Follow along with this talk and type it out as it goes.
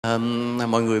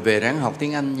Mọi người về ráng học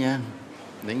tiếng Anh nha,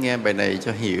 để nghe bài này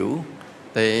cho hiểu.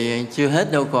 Tại chưa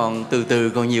hết đâu, còn từ từ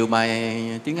còn nhiều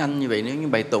bài tiếng Anh như vậy,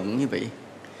 những bài tụng như vậy.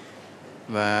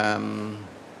 Và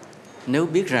nếu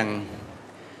biết rằng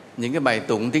những cái bài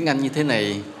tụng tiếng Anh như thế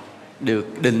này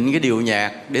được định cái điệu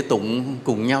nhạc để tụng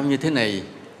cùng nhau như thế này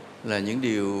là những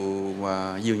điều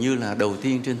mà dường như là đầu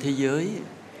tiên trên thế giới,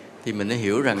 thì mình đã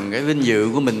hiểu rằng cái vinh dự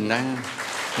của mình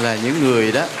là những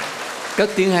người đó cất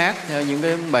tiếng hát theo những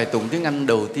cái bài tụng tiếng Anh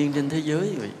đầu tiên trên thế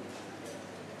giới vậy.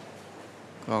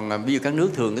 Còn bây giờ các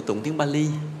nước thường cái tụng tiếng Bali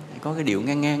có cái điệu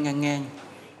ngang.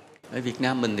 Ở Việt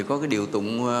Nam mình thì có cái điệu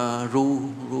tụng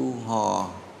ru hò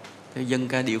theo dân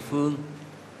ca địa phương.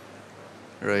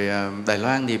 Rồi Đài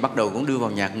Loan thì bắt đầu cũng đưa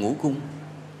vào nhạc ngũ cung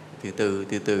từ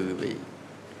từ vậy.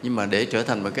 Nhưng mà để trở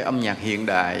thành một cái âm nhạc hiện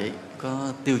đại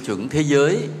có tiêu chuẩn thế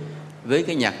giới với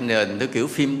cái nhạc nền theo kiểu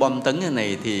phim bom tấn như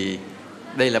này thì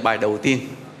đây là bài đầu tiên.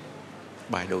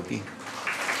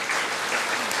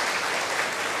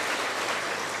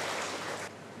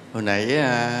 Hồi nãy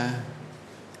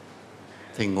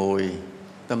thầy ngồi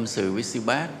tâm sự với sư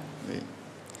bác.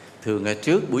 Thường là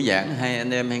trước buổi giảng hai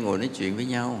anh em hay ngồi nói chuyện với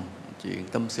nhau, chuyện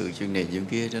tâm sự chuyện này chuyện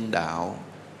kia trên đạo.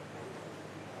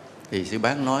 Thì sư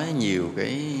bác nói nhiều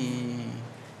cái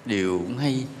điều cũng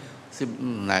hay.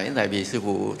 Nãy tại vì sư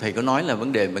phụ thầy có nói là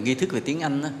vấn đề mà nghi thức về tiếng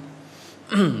Anh á,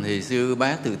 thì sư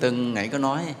bác Từ Tân nãy có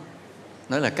nói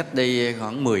là cách đây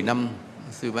khoảng 10 năm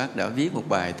sư bác đã viết một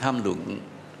bài tham luận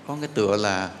có cái tựa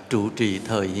là trụ trì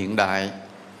thời hiện đại.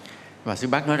 Và sư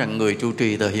bác nói rằng người trụ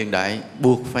trì thời hiện đại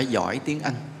buộc phải giỏi tiếng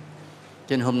Anh.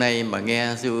 Cho nên hôm nay mà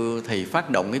nghe sư thầy phát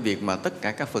động cái việc mà tất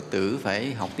cả các Phật tử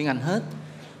phải học tiếng Anh hết,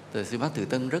 thì sư bác Từ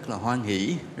Tân rất là hoan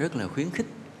hỷ, rất là khuyến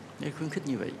khích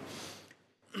như vậy.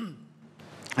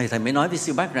 Thì thầy mới nói với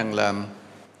sư bác rằng là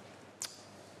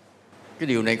cái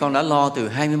điều này con đã lo từ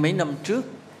 20 mấy năm trước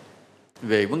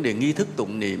về vấn đề nghi thức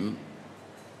tụng niệm.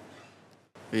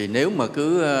 Vì nếu mà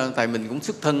cứ, tại mình cũng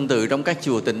xuất thân từ trong các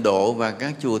chùa Tịnh Độ và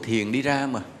các chùa thiền đi ra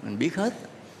mà, mình biết hết,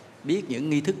 biết những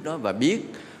nghi thức đó và biết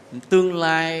tương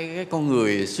lai cái con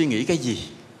người suy nghĩ cái gì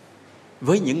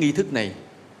với những nghi thức này.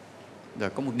 Rồi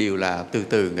có một điều là từ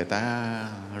từ người ta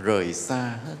rời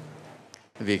xa hết.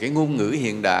 Vì cái ngôn ngữ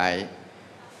hiện đại,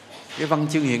 cái văn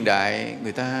chương hiện đại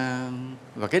người ta,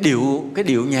 và cái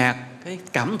điệu nhạc, cái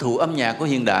cảm thụ âm nhạc của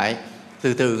hiện đại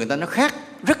từ từ người ta nó khác,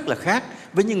 rất là khác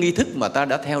với những nghi thức mà ta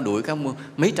đã theo đuổi cả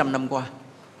mấy trăm năm qua.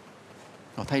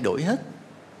 Nó thay đổi hết.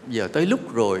 Giờ tới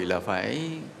lúc rồi là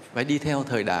phải đi theo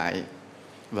thời đại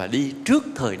và đi trước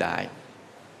thời đại.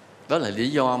 Đó là lý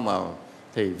do mà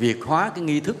thì Việt hóa cái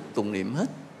nghi thức tụng niệm hết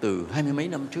từ 20 mấy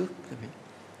năm trước.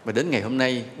 Và đến ngày hôm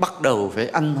nay bắt đầu phải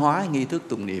Anh hóa nghi thức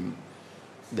tụng niệm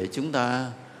để chúng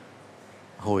ta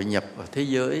hội nhập vào thế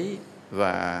giới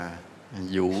và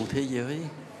dụ thế giới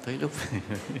tới lúc.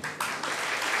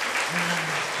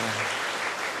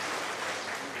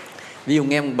 Ví dụ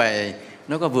nghe một bài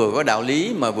nó vừa có đạo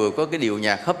lý mà vừa có cái điệu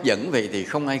nhạc hấp dẫn vậy thì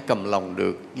không ai cầm lòng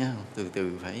được nha. Từ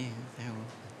từ phải theo.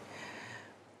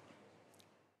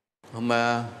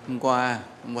 Hôm qua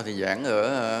thì giảng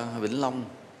ở Vĩnh Long,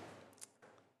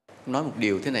 nói một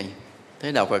điều thế này: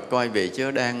 thế đạo Phật coi về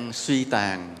chứ đang suy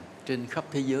tàn trên khắp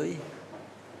thế giới.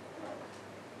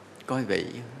 Coi vậy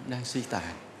đang suy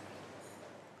tàn.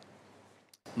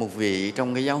 Một vị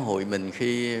trong cái giáo hội mình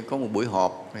khi có một buổi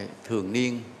họp thường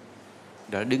niên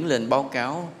đã đứng lên báo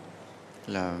cáo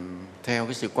là theo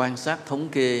cái sự quan sát thống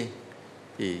kê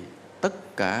thì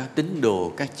tất cả tín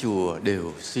đồ các chùa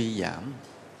đều suy giảm.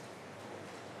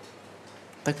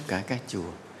 Tất cả các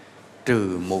chùa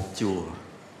trừ một chùa,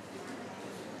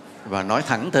 và nói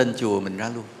thẳng tên chùa mình ra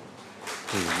luôn,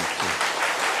 trừ một chùa.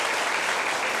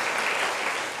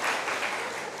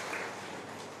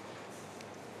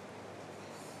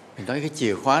 Mình nói cái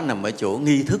chìa khóa nằm ở chỗ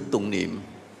nghi thức tụng niệm.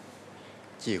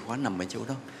 Chìa khóa nằm ở chỗ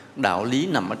đó, đạo lý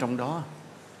nằm ở trong đó.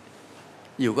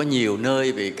 Dù có nhiều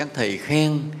nơi vì các thầy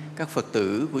khen các Phật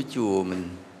tử của chùa mình,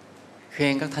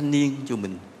 khen các thanh niên chùa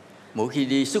mình, mỗi khi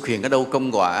đi xuất hiện ở đâu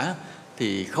công quả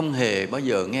thì không hề bao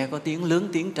giờ nghe có lớn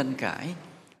tiếng tranh cãi.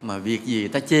 Mà việc gì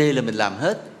ta chê là mình làm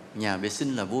hết. Nhà vệ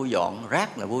sinh là vô dọn,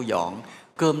 rác là vô dọn,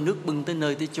 cơm nước bưng tới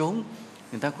nơi tới chốn.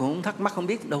 Người ta cũng không thắc mắc, không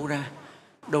biết đâu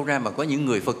ra mà có những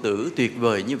người Phật tử tuyệt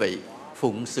vời như vậy,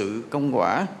 phụng sự công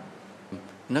quả.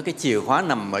 Nó cái chìa khóa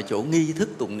nằm ở chỗ nghi thức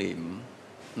tụng niệm.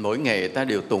 Mỗi ngày ta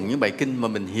đều tụng những bài kinh mà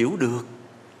mình hiểu được.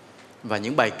 Và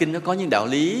những bài kinh nó có những đạo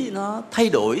lý, nó thay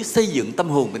đổi, xây dựng tâm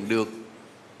hồn mình được.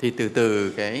 Thì từ từ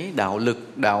cái đạo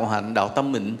lực, đạo hạnh, đạo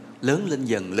tâm mình lớn lên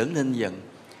dần.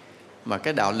 Mà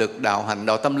cái đạo lực, đạo hạnh,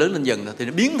 đạo tâm lớn lên dần thì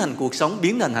nó biến thành cuộc sống,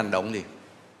 biến thành hành động liền.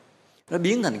 Nó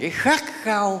biến thành cái khát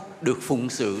khao được phụng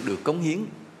sự, được cống hiến.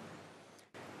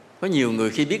 Có nhiều người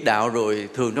khi biết đạo rồi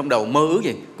thường trong đầu mơ ước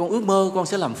gì? Con ước mơ con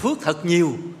sẽ làm phước thật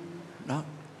nhiều. Đó,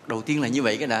 đầu tiên là như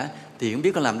vậy cái đã. Thì không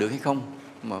biết có làm được hay không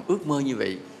mà ước mơ như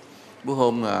vậy. Bữa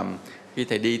hôm khi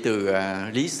thầy đi từ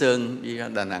Lý Sơn đi ra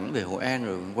Đà Nẵng về Hội An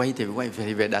rồi quay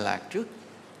thì về Đà Lạt trước.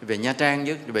 Về Nha Trang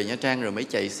chứ, về Nha Trang rồi mới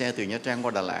chạy xe từ Nha Trang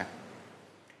qua Đà Lạt.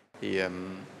 Thì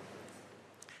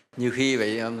nhiều khi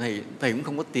vậy thầy cũng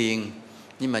không có tiền,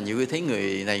 nhưng mà nhiều khi thấy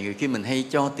người này người kia mình hay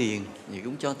cho tiền, nhiều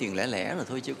cũng cho tiền lẻ lẻ rồi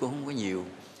thôi chứ cũng không có nhiều.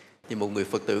 Thì một người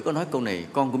Phật tử có nói câu này: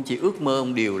 con cũng chỉ ước mơ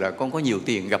một điều là con có nhiều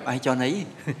tiền gặp ai cho nấy.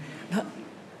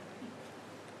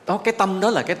 Đó, cái tâm đó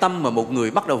là cái tâm mà một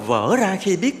người bắt đầu vỡ ra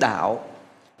khi biết đạo.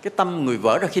 Cái tâm người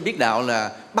vỡ ra khi biết đạo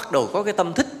là bắt đầu có cái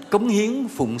tâm thích cống hiến,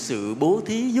 phụng sự, bố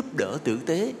thí, giúp đỡ tử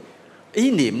tế.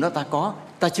 Ý niệm đó ta có,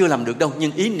 ta chưa làm được đâu,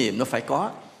 nhưng ý niệm nó phải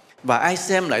có. Và ai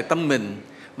xem lại tâm mình,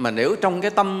 mà nếu trong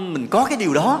cái tâm mình có cái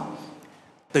điều đó,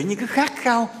 tự nhiên cứ khát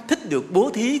khao, thích được bố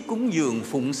thí, cúng dường,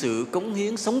 phụng sự, cống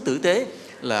hiến, sống tử tế,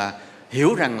 là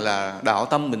hiểu rằng là đạo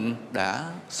tâm mình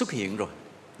đã xuất hiện rồi.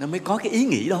 Nó mới có cái ý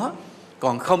nghĩ đó.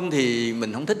 Còn không thì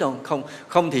mình không thích đâu.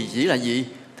 Không thì chỉ là gì?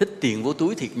 Thích tiền vô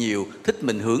túi thiệt nhiều, thích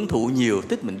mình hưởng thụ nhiều,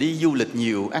 thích mình đi du lịch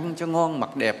nhiều, ăn cho ngon,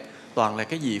 mặc đẹp, toàn là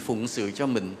cái gì phụng sự cho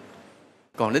mình.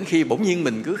 Còn đến khi bỗng nhiên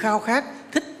mình cứ khao khát,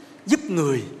 thích giúp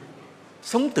người,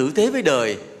 sống tử tế với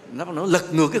đời, nó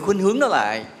lật ngược cái khuynh hướng đó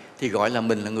lại, thì gọi là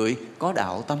mình là người có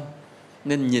đạo tâm.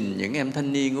 Nên nhìn những em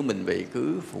thanh niên của mình vậy,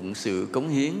 cứ phụng sự cống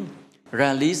hiến.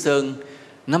 Ra Lý Sơn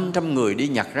 500 người đi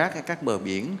nhặt rác ở các bờ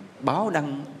biển, báo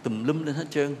đăng tùm lum lên hết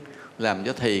trơn, làm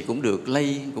cho thầy cũng được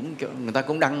lây, người ta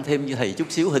cũng đăng thêm cho thầy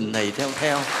chút xíu hình này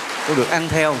theo cũng được ăn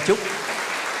theo một chút.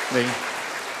 Vậy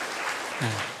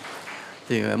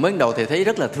thì mới đầu thầy thấy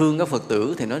rất là thương các Phật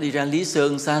tử, thì nó đi ra Lý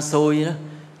Sơn xa xôi đó,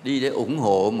 đi để ủng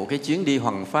hộ một cái chuyến đi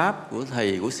hoằng pháp của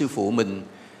thầy, của sư phụ mình.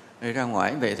 Rồi ra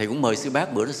ngoài về thầy cũng mời sư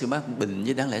bác, bữa đó sư bác Bình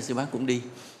với đáng lẽ sư bác cũng đi.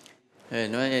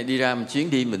 Nói đi ra một chuyến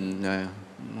đi mình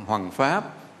hoằng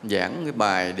pháp, giảng cái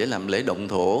bài để làm lễ động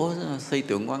thổ, xây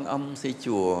tượng Quan Âm, xây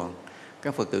chùa.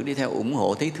 Các Phật tử đi theo ủng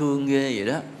hộ, thấy thương ghê vậy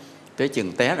đó. Tới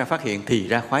chừng té ra phát hiện thì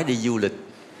ra khoái đi du lịch,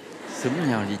 xúm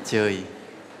nhau đi chơi.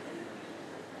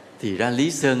 Thì ra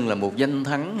Lý Sơn là một danh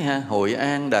thắng ha, Hội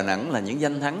An, Đà Nẵng là những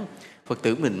danh thắng. Phật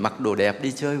tử mình mặc đồ đẹp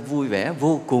đi chơi vui vẻ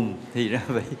vô cùng, thì ra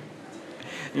vậy.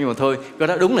 Nhưng mà thôi, cái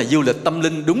đó đúng là du lịch tâm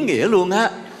linh đúng nghĩa luôn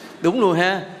á. Đúng luôn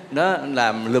ha. Đó,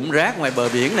 làm lụm rác ngoài bờ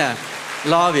biển nè,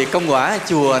 lo việc công quả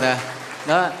chùa nè,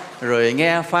 đó, rồi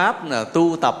nghe pháp nè,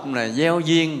 tu tập nè, gieo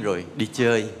duyên, rồi đi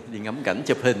chơi, đi ngắm cảnh,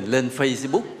 chụp hình lên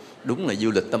Facebook. Đúng là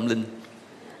du lịch tâm linh,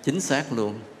 chính xác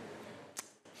luôn.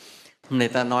 Hôm nay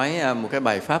ta nói một cái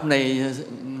bài pháp này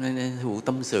vụ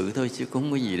tâm sự thôi, chứ cũng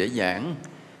không có gì để giảng,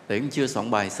 tại cũng chưa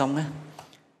soạn bài xong á.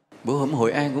 Bữa hôm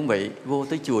Hội An cũng vậy, vô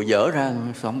tới chùa dở ra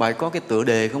soạn bài có cái tựa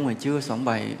đề không mà chưa soạn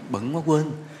bài, bận quá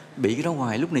quên, bị cái đó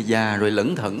hoài, lúc này già rồi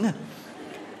lẩn thẩn á,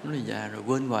 lúc này già rồi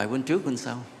quên hoài, quên trước quên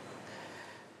sau.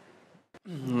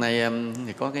 Này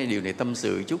thì có cái điều này tâm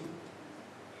sự chút.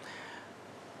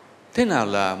 Thế nào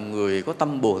là người có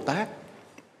tâm Bồ Tát?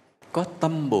 Có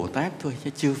tâm Bồ Tát thôi chứ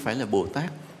chưa phải là Bồ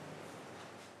Tát.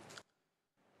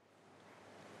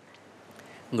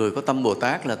 Người có tâm Bồ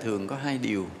Tát là thường có hai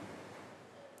điều.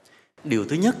 Điều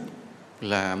thứ nhất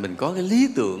là mình có cái lý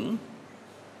tưởng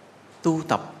tu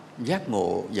tập giác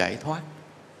ngộ giải thoát.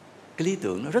 Cái lý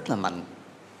tưởng nó rất là mạnh.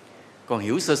 Còn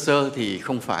hiểu sơ sơ thì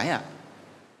không phải ạ.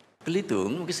 Cái lý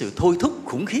tưởng, cái sự thôi thúc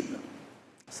khủng khiếp.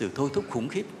 Sự thôi thúc khủng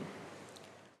khiếp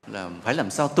là phải làm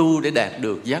sao tu để đạt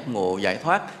được giác ngộ giải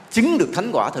thoát, chứng được thánh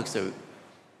quả thật sự.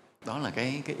 Đó là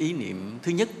cái ý niệm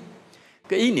thứ nhất.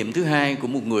 Cái ý niệm thứ hai của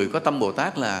một người có tâm Bồ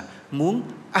Tát là muốn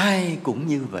ai cũng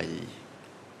như vậy.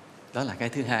 Đó là cái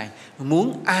thứ hai,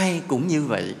 muốn ai cũng như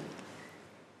vậy.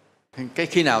 Cái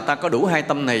khi nào ta có đủ hai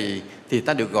tâm này thì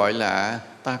ta được gọi là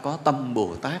ta có tâm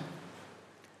Bồ Tát.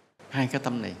 Hai cái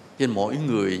tâm này, cho nên mỗi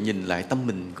người nhìn lại tâm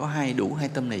mình có đủ hai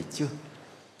tâm này chưa?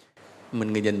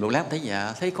 Mình người nhìn một lát thấy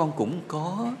dạ, thấy con cũng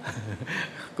có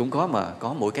cũng có, mà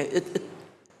có mỗi cái ít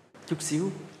chút xíu.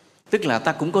 Tức là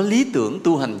ta cũng có lý tưởng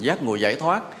tu hành giác ngộ giải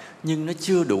thoát, nhưng nó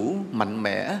chưa đủ mạnh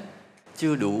mẽ,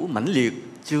 chưa đủ mãnh liệt,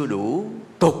 chưa đủ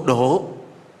tột độ,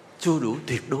 chưa đủ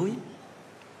tuyệt đối.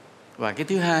 Và cái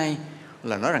thứ hai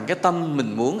là nói rằng cái tâm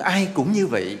mình muốn ai cũng như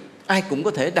vậy, ai cũng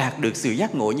có thể đạt được sự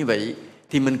giác ngộ như vậy,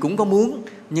 thì mình cũng có muốn,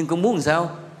 nhưng cũng muốn làm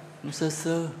sao? Cũng sơ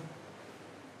sơ.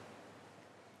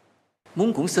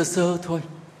 Muốn cũng sơ sơ thôi,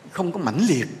 không có mãnh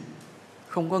liệt,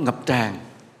 không có ngập tràn.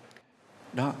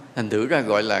 Đó, thành thử ra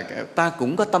gọi là ta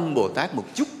cũng có tâm Bồ Tát một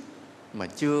chút, mà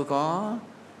chưa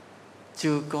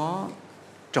có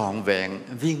trọn vẹn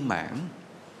viên mãn.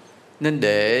 Nên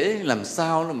để làm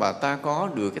sao mà ta có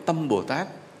được cái tâm Bồ Tát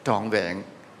trọn vẹn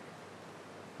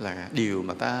là điều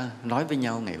mà ta nói với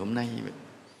nhau ngày hôm nay.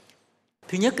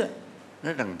 Thứ nhất á,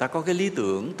 nói rằng ta có cái lý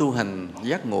tưởng tu hành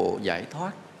giác ngộ giải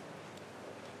thoát.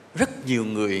 Rất nhiều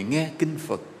người nghe kinh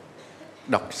Phật,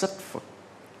 đọc sách Phật,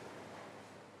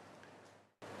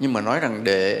 nhưng mà nói rằng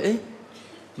để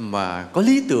mà có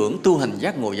lý tưởng tu hành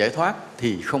giác ngộ giải thoát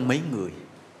thì không mấy người.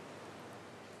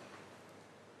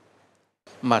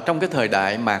 Mà trong cái thời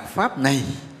đại mạt Pháp này,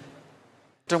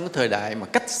 trong cái thời đại mà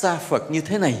cách xa Phật như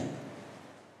thế này,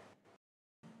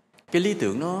 cái lý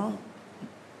tưởng nó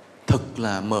thật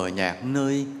là mờ nhạt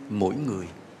nơi mỗi người.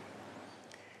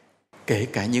 Kể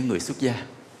cả những người xuất gia.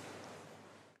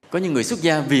 Có những người xuất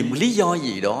gia vì một lý do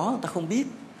gì đó ta không biết,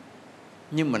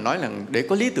 nhưng mà nói là để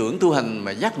có lý tưởng tu hành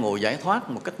mà giác ngộ giải thoát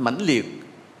một cách mãnh liệt,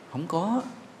 không có.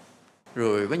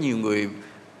 Rồi có nhiều người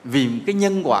vì một cái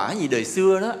nhân quả gì đời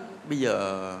xưa đó, bây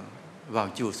giờ vào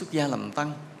chùa xuất gia làm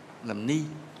tăng, làm ni,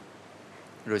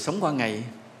 rồi sống qua ngày.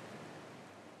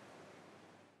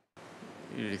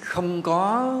 Không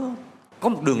có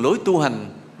một đường lối tu hành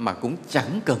mà cũng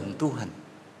chẳng cần tu hành.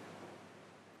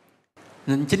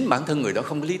 Nên chính bản thân người đó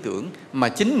không có lý tưởng. Mà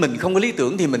chính mình không có lý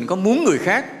tưởng thì mình có muốn người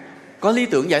khác có lý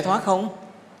tưởng giải thoát không?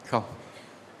 Không.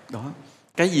 Đó.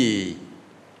 Cái gì,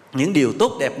 những điều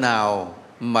tốt đẹp nào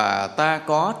mà ta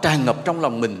có tràn ngập trong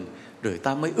lòng mình, rồi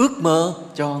ta mới ước mơ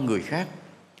cho người khác.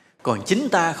 Còn chính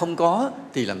ta không có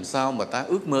thì làm sao mà ta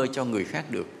ước mơ cho người khác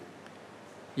được?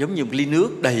 Giống như một ly nước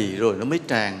đầy rồi nó mới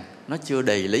tràn, nó chưa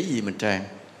đầy lấy gì mình tràn.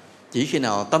 Chỉ khi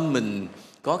nào tâm mình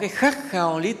có cái khát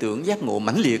khao lý tưởng giác ngộ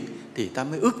mãnh liệt thì ta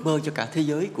mới ước mơ cho cả thế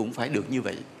giới cũng phải được như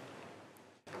vậy.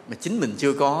 Mà chính mình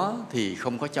chưa có thì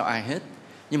không có cho ai hết.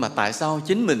 Nhưng mà tại sao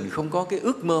chính mình không có cái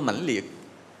ước mơ mãnh liệt?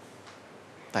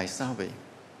 Tại sao vậy?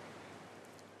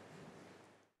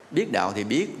 Biết đạo thì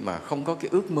biết mà không có cái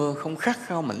ước mơ, không khát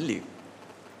khao mãnh liệt.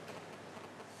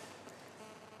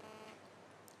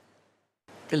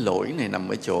 Cái lỗi này nằm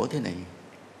ở chỗ thế này,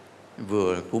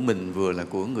 vừa của mình vừa là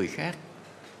của người khác.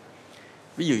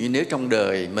 Ví dụ như nếu trong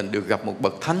đời mình được gặp một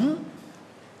bậc thánh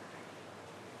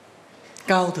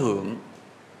cao thượng,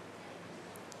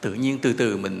 tự nhiên từ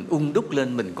từ mình đúc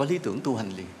lên, mình có lý tưởng tu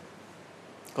hành liền.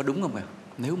 Có đúng không ạ?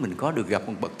 Nếu mình có được gặp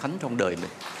một bậc thánh trong đời mình,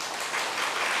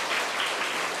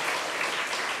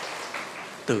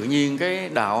 tự nhiên cái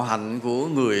đạo hạnh của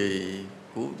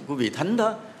của vị thánh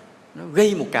đó nó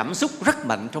gây một cảm xúc rất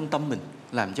mạnh trong tâm mình,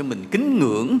 làm cho mình kính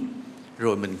ngưỡng,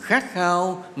 rồi mình khát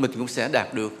khao, mình cũng sẽ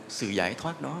đạt được sự giải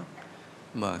thoát đó.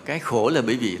 Mà cái khổ là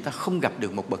bởi vì ta không gặp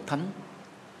được một bậc thánh.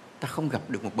 Ta không gặp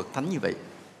được một bậc thánh như vậy.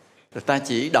 Rồi ta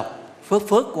chỉ đọc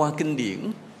phớt qua kinh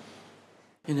điển,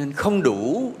 cho nên không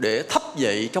đủ để thắp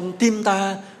dậy trong tim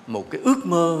ta một cái ước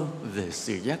mơ về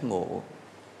sự giác ngộ.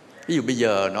 Ví dụ bây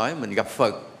giờ nói mình gặp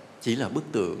Phật chỉ là bức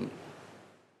tượng,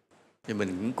 thì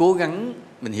mình cũng cố gắng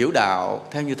mình hiểu đạo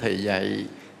theo như Thầy dạy,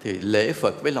 thì lễ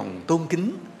Phật với lòng tôn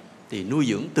kính, thì nuôi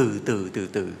dưỡng từ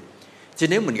từ. Chứ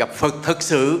nếu mình gặp Phật thật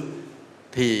sự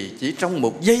thì chỉ trong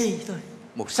một giây thôi,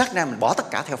 một sát na mình bỏ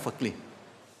tất cả theo Phật liền.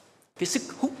 Cái sức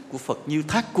hút của Phật như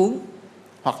thác cuốn.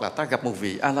 Hoặc là ta gặp một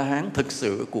vị A-la-hán thực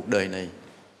sự ở cuộc đời này,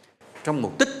 trong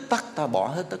một tích tắc ta bỏ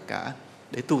hết tất cả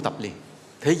để tu tập liền.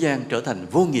 Thế gian trở thành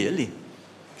vô nghĩa liền.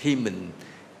 Khi mình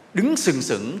đứng sừng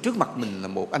sững trước mặt mình là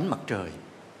một ánh mặt trời,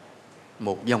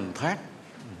 một dòng thác,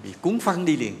 bị cuốn phăng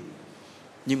đi liền.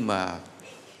 Nhưng mà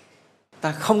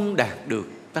ta không đạt được,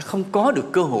 ta không có được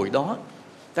cơ hội đó,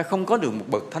 ta không có được một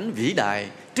bậc thánh vĩ đại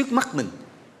trước mắt mình.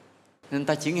 Nên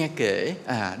ta chỉ nghe kể,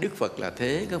 Đức Phật là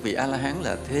thế, các vị A-la-hán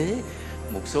là thế,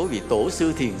 một số vị tổ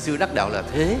sư, thiền sư đắc đạo là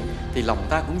thế, thì lòng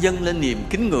ta cũng dâng lên niềm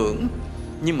kính ngưỡng.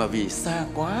 Nhưng mà vì xa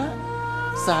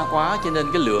quá cho nên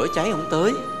cái lửa cháy không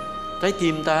tới. Trái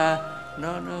tim ta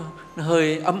nó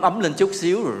hơi ấm lên chút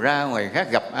xíu, rồi ra ngoài khác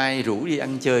gặp ai rủ đi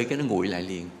ăn chơi cái nó nguội lại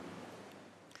liền.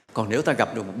 Còn nếu ta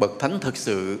gặp được một bậc thánh thật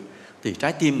sự thì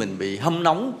trái tim mình bị hâm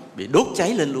nóng, bị đốt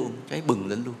cháy lên luôn, cháy bừng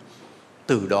lên luôn.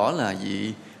 Từ đó là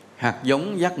gì? Hạt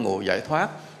giống giác ngộ giải thoát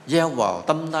gieo vào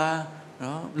tâm ta,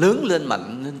 nó lớn lên,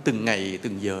 mạnh lên từng ngày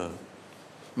từng giờ.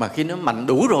 Mà khi nó mạnh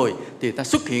đủ rồi thì ta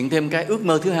xuất hiện thêm cái ước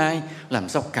mơ thứ hai, làm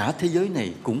sao cả thế giới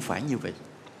này cũng phải như vậy.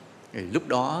 Thì lúc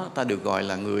đó ta được gọi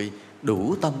là người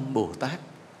đủ tâm Bồ Tát.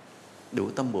 Đủ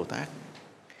tâm Bồ Tát.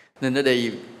 Nên ở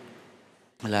đây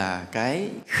là cái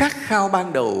khát khao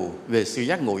ban đầu về sự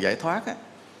giác ngộ giải thoát á.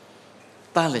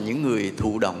 Ta là những người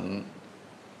thụ động.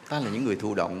 Ta là những người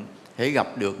thụ động. Hễ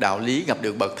gặp được đạo lý, gặp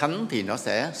được bậc thánh thì nó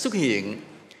sẽ xuất hiện.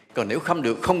 Còn nếu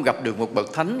không gặp được một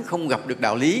bậc thánh, không gặp được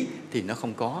đạo lý thì nó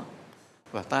không có.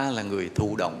 Và ta là người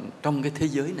thụ động trong cái thế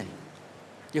giới này.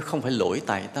 Chứ không phải lỗi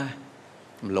tại ta,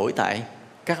 lỗi tại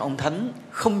các ông thánh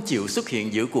không chịu xuất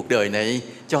hiện giữa cuộc đời này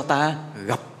cho ta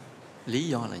gặp. Lý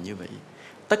do là như vậy.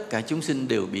 tất cả chúng sinh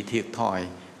đều bị thiệt thòi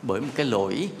bởi một cái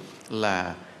lỗi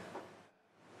là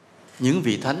những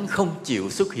vị thánh không chịu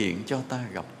xuất hiện cho ta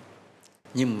gặp.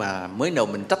 Nhưng mà mới đầu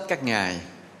mình trách các ngài.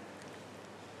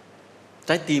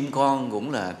 Trái tim con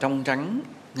cũng là trong trắng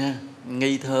nha,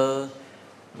 ngây thơ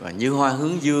và như hoa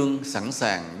hướng dương, sẵn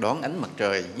sàng đón ánh mặt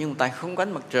trời, nhưng tại không có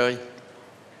ánh mặt trời,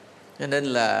 cho nên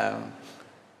là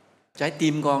trái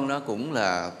tim con nó cũng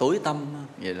là tối tăm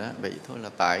vậy đó. Vậy thôi, là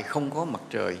tại không có mặt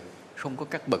trời, không có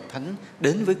các bậc thánh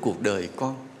đến với cuộc đời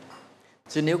con.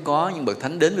 Chứ nếu có những bậc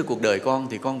thánh đến với cuộc đời con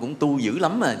thì con cũng tu dữ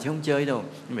lắm mà, chứ không chơi đâu.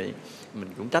 Như vậy mình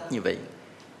cũng trách như vậy.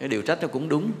 Cái điều trách nó cũng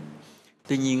đúng.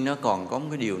 Tuy nhiên nó còn có một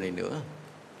cái điều này nữa,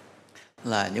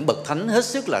 là những bậc thánh hết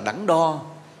sức là đắn đo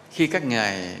khi các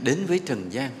ngài đến với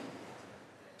trần gian.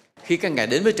 Khi các ngài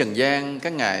đến với trần gian,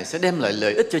 các ngài sẽ đem lại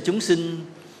lợi ích cho chúng sinh,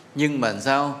 nhưng mà làm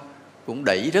sao cũng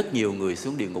đẩy rất nhiều người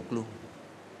xuống địa ngục luôn.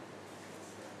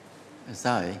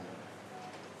 Sao vậy?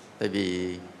 Tại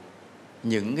vì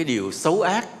những cái điều xấu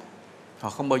ác, họ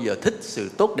không bao giờ thích sự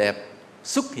tốt đẹp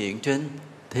xuất hiện trên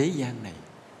thế gian này.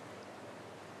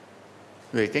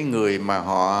 Vì cái người mà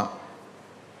họ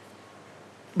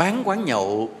bán quán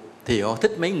nhậu thì họ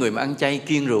thích mấy người mà ăn chay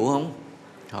kiêng rượu không?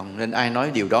 Không, nên ai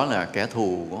nói điều đó là kẻ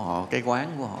thù của họ, cái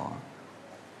quán của họ.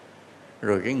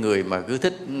 Rồi cái người mà cứ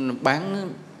thích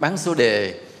bán số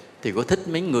đề thì có thích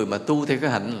mấy người mà tu theo cái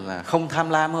hạnh là không tham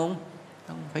lam không?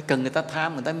 Không, phải cần người ta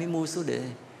tham người ta mới mua số đề.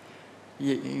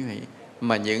 Vậy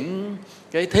mà những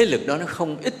cái thế lực đó nó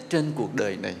không ít trên cuộc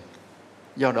đời này.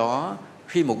 Do đó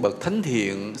khi một bậc thánh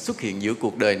thiện xuất hiện giữa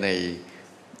cuộc đời này,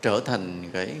 trở thành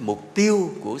cái mục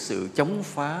tiêu của sự chống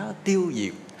phá, tiêu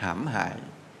diệt, hãm hại.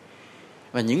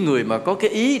 Và những người mà có cái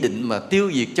ý định mà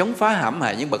tiêu diệt, chống phá, hãm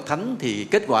hại những bậc thánh thì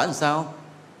kết quả làm sao?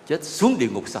 Chết xuống địa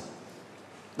ngục sạch.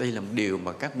 Đây là một điều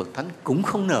mà các bậc thánh cũng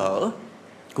không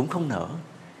nỡ.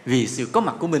 Vì sự có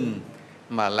mặt của mình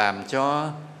mà làm cho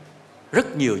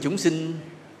rất nhiều chúng sinh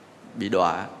bị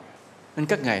đọa. Nên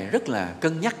các ngài rất là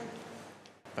cân nhắc.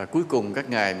 Và cuối cùng các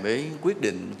ngài mới quyết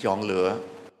định chọn lựa.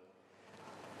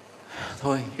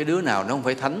 Thôi, cái đứa nào nó không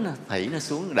phải thánh, thảy nó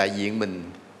xuống đại diện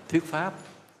mình thuyết pháp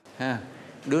ha.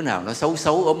 Đứa nào nó xấu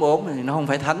xấu, ốm ốm thì nó không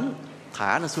phải thánh,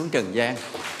 thả nó xuống trần gian.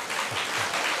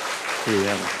 Thì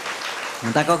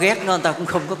người ta có ghét nó, người ta cũng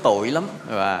không có tội lắm.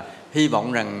 Và hy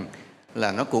vọng rằng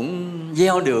là nó cũng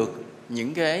gieo được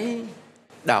những cái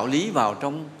đạo lý vào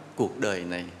trong cuộc đời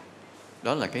này.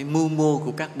 Đó là cái mưu mô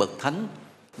của các bậc thánh,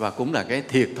 và cũng là cái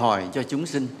thiệt thòi cho chúng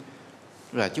sinh,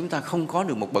 là chúng ta không có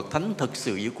được một bậc thánh thực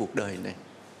sự giữa cuộc đời này.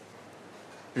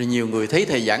 Rồi nhiều người thấy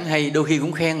thầy giảng hay, đôi khi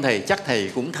cũng khen thầy, chắc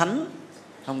thầy cũng thánh.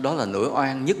 Không, đó là nỗi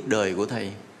oan nhất đời của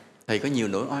thầy. Thầy có nhiều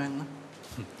nỗi oan đó.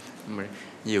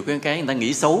 Nhiều cái người ta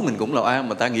nghĩ xấu mình cũng là oan, mà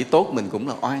người ta nghĩ tốt mình cũng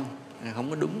là oan. Không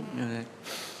có đúng.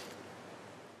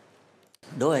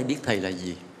 Đố ai biết thầy là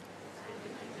gì?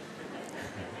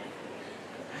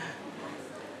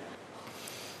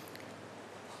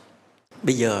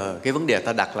 Bây giờ cái vấn đề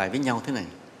ta đặt lại với nhau thế này.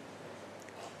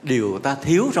 Điều ta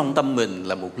thiếu trong tâm mình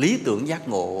là một lý tưởng giác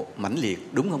ngộ mãnh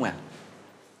liệt, đúng không ạ?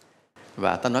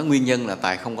 Và ta nói nguyên nhân là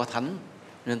tại không có thánh.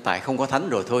 Nên tại không có thánh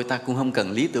rồi thôi ta cũng không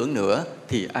cần lý tưởng nữa.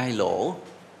 Thì ai lỗ?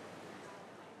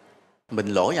 Mình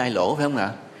lỗ, ai lỗ phải không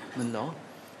ạ? Mình lỗ. Cho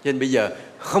nên bây giờ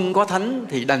không có thánh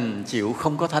thì đành chịu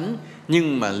không có thánh.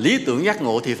 Nhưng mà lý tưởng giác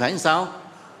ngộ thì phải làm sao?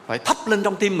 Phải thắp lên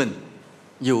trong tim mình.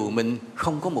 Dù mình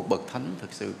không có một bậc thánh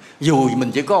thực sự, dù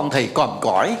mình chỉ có ông thầy còm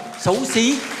cõi, xấu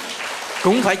xí,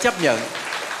 cũng phải chấp nhận,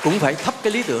 cũng phải thắp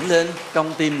cái lý tưởng lên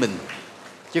trong tim mình.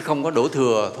 Chứ không có đổ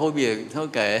thừa, thôi bây giờ thôi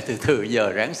kệ, từ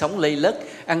giờ ráng sống lây lất,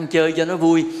 ăn chơi cho nó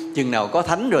vui. Chừng nào có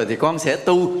thánh rồi thì con sẽ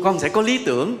tu, con sẽ có lý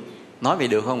tưởng. Nói vậy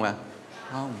được không ạ?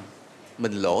 Không.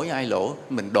 Mình lỗ cho ai lỗ,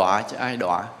 mình đọa cho ai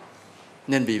đọa.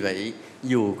 Nên vì vậy,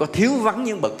 dù có thiếu vắng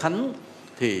những bậc thánh,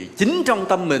 thì chính trong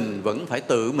tâm mình vẫn phải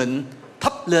tự mình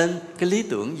thắp lên cái lý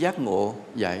tưởng giác ngộ,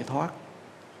 giải thoát.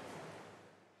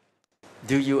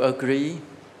 Do you agree?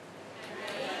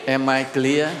 Am I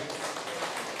clear?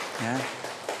 Yeah.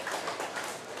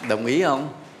 Đồng ý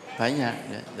không? Phải nha.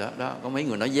 Đó, có mấy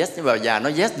người nói yes, vào già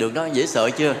nói yes được đó, dễ sợ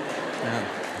chưa?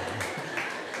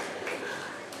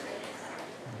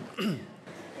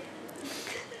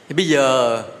 Thì bây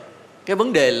giờ cái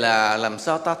vấn đề là làm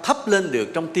sao ta thắp lên được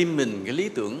trong tim mình cái lý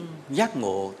tưởng giác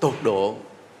ngộ tột độ.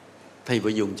 Thầy vừa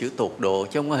dùng chữ tột độ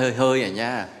chứ không có hơi hơi à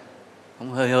nha.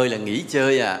 Không hơi hơi là nghỉ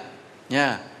chơi à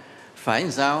nha. Phải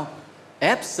làm sao?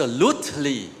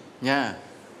 Absolutely nha.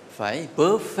 Phải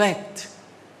perfect,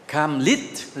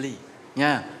 completely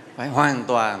nha. Phải hoàn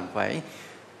toàn, phải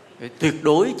tuyệt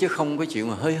đối chứ không có chuyện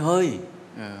mà hơi hơi.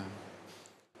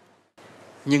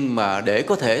 Nhưng mà để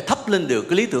có thể thắp lên được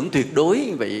cái lý tưởng tuyệt đối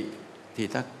như vậy thì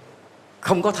ta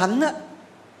không có thánh á,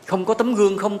 Không có tấm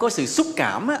gương, không có sự xúc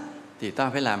cảm á, thì ta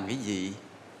phải làm cái gì?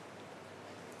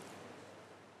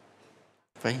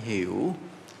 Phải hiểu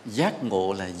giác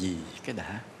ngộ là gì cái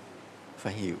đã.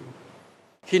 Phải hiểu.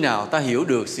 Khi nào ta hiểu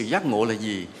được sự giác ngộ là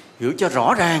gì, hiểu cho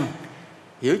rõ ràng,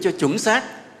 hiểu cho chuẩn xác,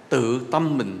 tự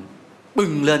tâm mình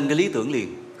bừng lên cái lý tưởng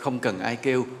liền. Không cần ai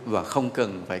kêu và không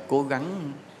cần phải cố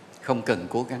gắng. Không cần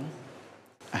cố gắng.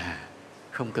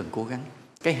 Không cần cố gắng.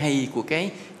 Cái hay của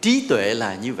cái trí tuệ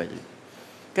là như vậy.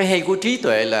 Cái hay của trí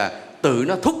tuệ là tự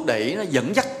nó thúc đẩy, nó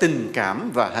dẫn dắt tình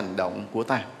cảm và hành động của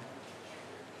ta.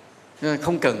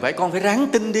 Không cần phải con phải ráng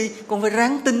tin đi, con phải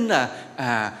ráng tin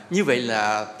là như vậy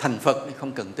là thành Phật.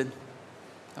 Không cần tin.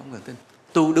 Không cần tin.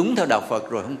 Tu đúng theo đạo Phật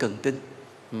rồi không cần tin,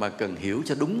 mà cần hiểu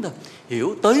cho đúng thôi.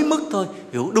 Hiểu tới mức thôi.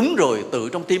 Hiểu đúng rồi tự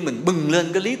trong tim mình bừng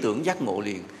lên cái lý tưởng giác ngộ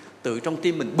liền. Tự trong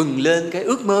tim mình bừng lên cái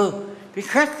ước mơ, cái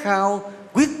khát khao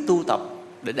quyết tu tập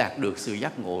để đạt được sự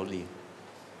giác ngộ liền.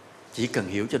 Chỉ cần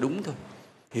hiểu cho đúng thôi.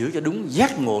 Hiểu cho đúng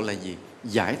giác ngộ là gì,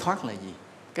 giải thoát là gì.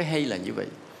 Cái hay là như vậy.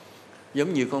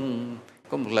 Giống như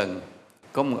có một lần,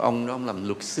 có một ông đó, ông làm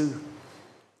luật sư.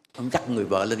 Ông dắt người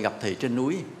vợ lên gặp thầy trên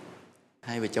núi.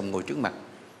 Hai vợ chồng ngồi trước mặt.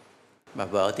 Bà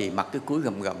vợ thì mặc cái cúi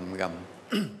gầm.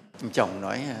 Ông chồng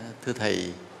nói: thưa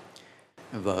thầy,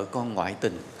 vợ con ngoại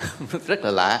tình. Rất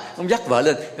là lạ. Ông dắt vợ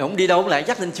lên, ông đi đâu ông lại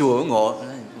dắt lên chùa ngộ.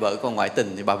 Vợ con ngoại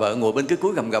tình. Thì bà vợ ngồi bên cái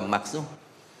cúi gầm mặt xuống.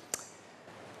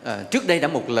 Trước đây đã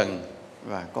một lần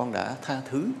và con đã tha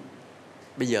thứ.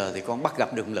 Bây giờ thì con bắt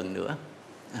gặp được một lần nữa.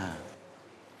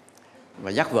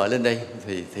 Và dắt vợ lên đây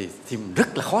thì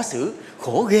rất là khó xử,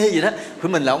 khổ ghê vậy đó. Của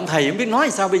mình là ông thầy không biết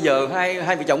nói sao bây giờ.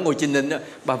 Hai vợ chồng ngồi trình định,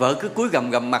 bà vợ cứ cúi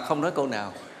gầm mặt không nói câu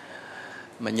nào.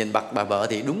 Mà nhìn mặt bà vợ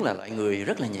thì đúng là loại người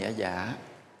rất là nhẹ dạ,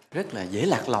 rất là dễ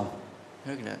lạc lòng.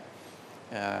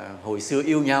 Hồi xưa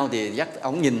yêu nhau thì dắt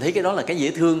ông nhìn thấy cái đó là cái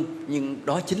dễ thương, nhưng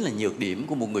đó chính là nhược điểm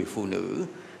của một người phụ nữ.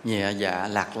 Nhẹ dạ,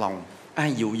 lạc lòng,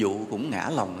 ai dụ cũng ngã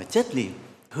lòng là chết liền,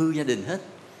 hư gia đình hết.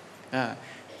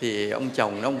 Thì ông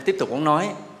chồng ông tiếp tục ông nói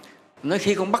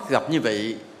khi con bắt gặp như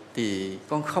vậy thì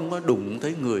con không có đụng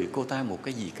tới người cô ta một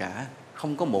cái gì cả,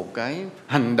 không có một cái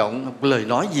hành động, một lời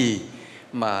nói gì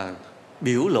mà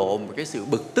biểu lộ một cái sự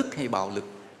bực tức hay bạo lực.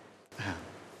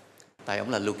 Tại ông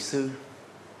là luật sư,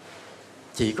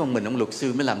 chỉ có mình ông luật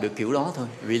sư mới làm được kiểu đó thôi.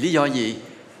 Vì lý do gì?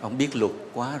 Ông biết luật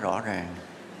quá rõ ràng.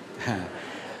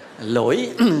 Lỗi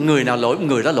người nào lỗi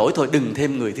người đó lỗi thôi, đừng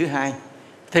thêm người thứ hai.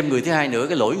 Thêm người thứ hai nữa,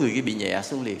 cái lỗi người kia bị nhẹ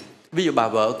xuống liền. Ví dụ bà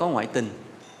vợ có ngoại tình,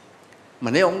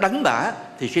 mà nếu ông đánh bả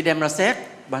thì khi đem ra xét,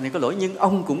 bà này có lỗi nhưng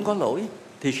ông cũng có lỗi.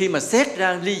 Thì khi mà xét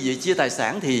ra ly dị chia tài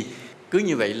sản thì cứ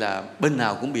như vậy là bên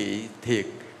nào cũng bị thiệt.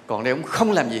 Còn nếu ông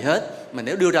không làm gì hết, mà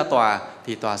nếu đưa ra tòa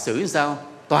thì tòa xử như sao?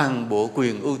 Toàn bộ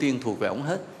quyền ưu tiên thuộc về ông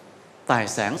hết. Tài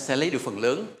sản sẽ lấy được phần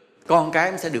lớn, con cái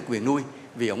ông sẽ được quyền nuôi,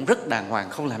 vì ông rất đàng hoàng,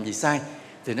 không làm gì sai.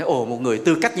 Thì nói một người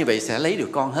tư cách như vậy sẽ lấy được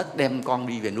con hết, đem con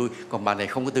đi về nuôi. Còn bà này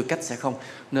không có tư cách sẽ không.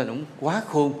 Nên ông quá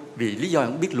khôn, vì lý do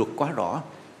ông biết luật quá rõ.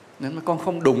 Nên con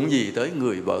không đụng gì tới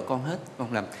người vợ con hết,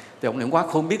 con làm. Thì ông này quá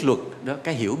khôn, biết luật đó.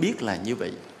 Cái hiểu biết là như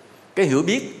vậy. Cái hiểu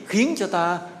biết khiến cho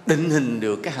ta định hình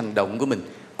được cái hành động của mình,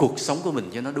 cuộc sống của mình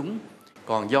cho nó đúng.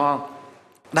 Còn do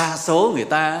đa số người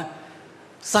ta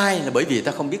sai là bởi vì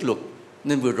ta không biết luật.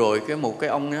 Nên vừa rồi một cái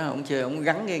ông đó, ông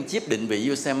gắn cái chip định vị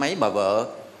vô xe máy bà vợ.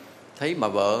 Thấy bà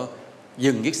vợ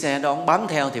dừng chiếc xe đó, ông bám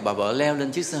theo thì bà vợ leo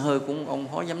lên chiếc xe hơi của ông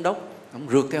phó giám đốc. Ông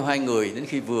rượt theo hai người, đến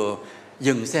khi vừa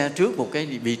dừng xe trước một cái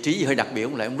vị trí gì hơi đặc biệt,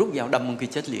 ông lại ông rút dao đâm ông kia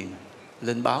chết liền,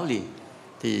 lên báo liền.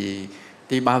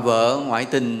 Thì bà vợ ngoại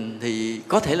tình thì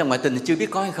có thể là ngoại tình thì chưa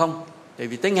biết có hay không, tại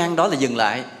vì tới ngang đó là dừng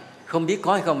lại, không biết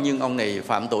có hay không. Nhưng ông này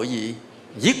phạm tội gì?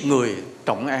 Giết người,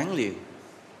 trọng án liền,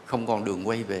 không còn đường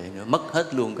quay về nữa, mất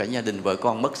hết luôn cả gia đình, vợ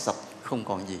con mất sạch, không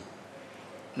còn gì.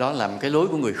 Đó là cái lối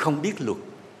của người không biết luật,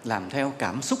 làm theo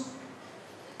cảm xúc.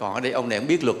 Còn ở đây ông này ông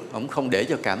biết luật, ông không để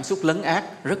cho cảm xúc lấn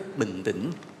át, rất bình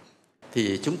tĩnh.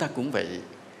 Thì chúng ta cũng vậy.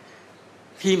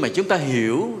 Khi mà chúng ta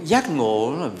hiểu giác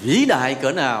ngộ là vĩ đại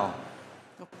cỡ nào,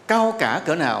 cao cả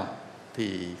cỡ nào,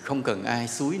 thì không cần ai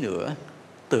xúi nữa.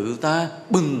 Tự ta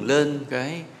bừng lên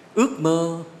cái ước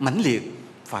mơ mãnh liệt,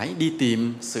 phải đi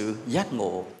tìm sự giác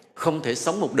ngộ. Không thể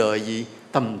sống một đời gì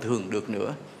tầm thường được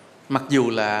nữa. Mặc dù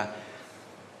là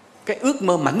cái ước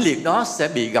mơ mãnh liệt đó sẽ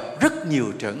bị gặp rất nhiều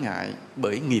trở ngại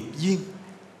bởi nghiệp duyên,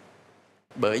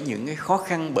 bởi những cái khó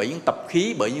khăn, bởi những tập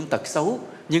khí, bởi những tật xấu.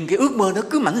 Nhưng cái ước mơ nó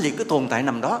cứ mãnh liệt, cứ tồn tại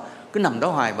nằm đó, cứ nằm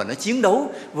đó hoài, và nó chiến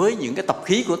đấu với những cái tập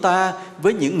khí của ta,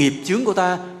 với những nghiệp chướng của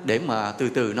ta, để mà từ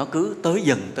từ nó cứ tới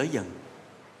dần.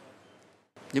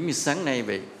 Giống như sáng nay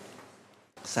vậy.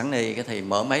 Sáng nay cái thầy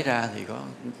mở máy ra thì có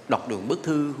đọc được bức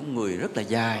thư của người rất là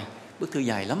dài, bức thư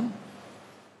dài lắm.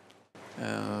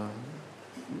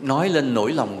 Nói lên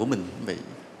nỗi lòng của mình vậy.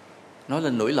 nói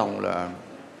lên nỗi lòng là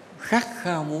khát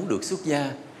khao muốn được xuất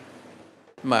gia.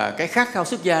 Mà cái khát khao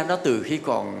xuất gia đó từ khi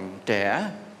còn trẻ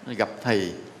gặp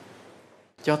thầy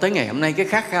cho tới ngày hôm nay, cái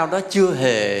khát khao đó chưa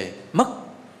hề mất.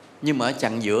 Nhưng mà ở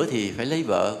chặng giữa thì phải lấy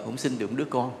vợ, cũng sinh được một đứa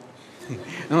con.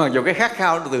 Mặc dù cái khát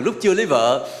khao từ lúc chưa lấy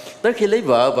vợ tới khi lấy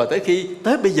vợ và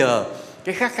tới bây giờ,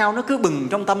 cái khát khao nó cứ bừng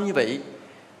trong tâm như vậy.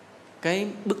 Cái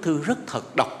bức thư rất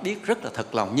thật, đọc biết rất là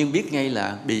thật lòng, nhưng biết ngay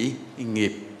là bị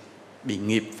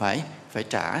nghiệp phải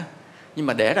trả. Nhưng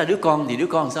mà đẻ ra đứa con thì đứa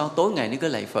con sao? Tối ngày nó cứ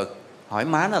lạy Phật, hỏi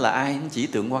má nó là ai, nó chỉ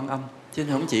tượng Quan Âm chứ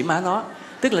không chỉ má nó.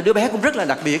 Tức là đứa bé cũng rất là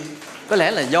đặc biệt. Có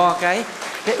lẽ là do cái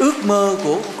ước mơ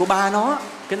của ba nó,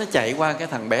 cái nó chạy qua cái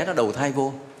thằng bé nó đầu thai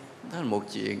vô. Đó là một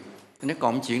chuyện. Nó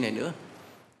còn một chuyện này nữa.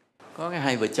 Có cái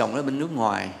hai vợ chồng ở bên nước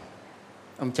ngoài.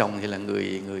 Ông chồng thì là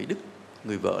người Đức,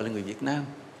 người vợ là người Việt Nam.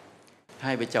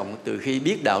 Hai vợ chồng từ khi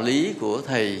biết đạo lý của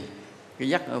thầy, cái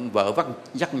dắt vợ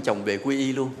dắt ông chồng về quy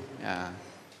y luôn.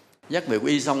 Dắt về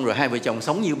quy y xong rồi hai vợ chồng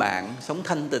sống như bạn, sống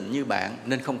thanh tịnh như bạn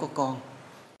nên không có con.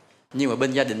 Nhưng mà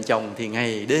bên gia đình chồng thì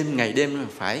ngày đêm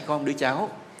phải có một đứa cháu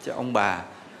cho ông bà.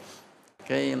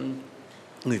 Cái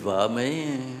người vợ mới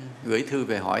gửi thư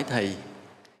về hỏi thầy.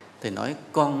 Thầy nói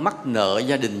con mắc nợ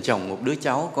gia đình chồng một đứa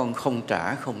cháu, con không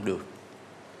trả không được.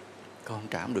 Con không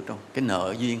trả không được đâu. Cái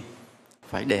nợ duyên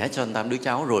phải đẻ cho anh ta một đứa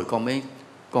cháu rồi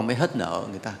con mới hết nợ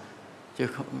người ta. Chứ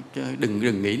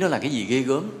đừng nghĩ nó là cái gì ghê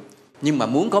gớm. Nhưng mà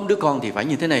muốn có một đứa con thì phải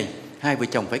như thế này. Hai vợ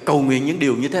chồng phải cầu nguyện những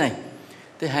điều như thế này.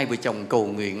 Thế hai vợ chồng cầu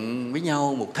nguyện với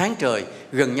nhau 1 tháng trời,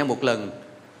 gần nhau một lần,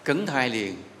 cấn thai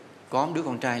liền, có một đứa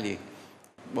con trai liền.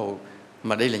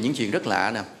 Mà đây là những chuyện rất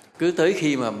lạ nè. Cứ tới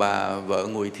khi mà bà vợ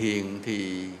ngồi thiền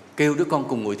thì kêu đứa con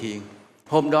cùng ngồi thiền.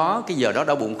 Hôm đó, cái giờ đó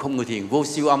đau bụng không ngồi thiền, vô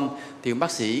siêu âm, thì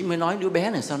bác sĩ mới nói đứa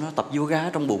bé này sao nó tập yoga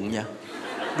trong bụng nha.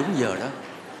 Đúng giờ đó.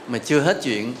 Mà chưa hết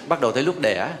chuyện, bắt đầu tới lúc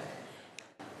đẻ.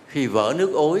 Khi vỡ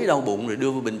nước ối, đau bụng rồi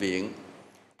đưa vào bệnh viện,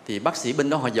 thì bác sĩ bên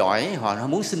đó họ giỏi, họ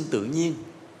muốn sinh tự nhiên.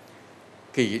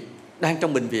 Thì đang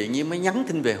trong bệnh viện nhưng mới nhắn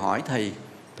tin về hỏi thầy.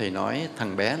 Thầy nói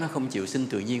thằng bé nó không chịu sinh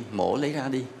tự nhiên, mổ lấy ra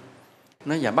đi.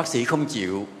 Nói dạ bác sĩ không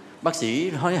chịu. Bác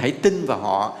sĩ nói hãy tin vào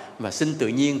họ và sinh tự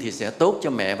nhiên thì sẽ tốt cho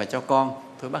mẹ và cho con.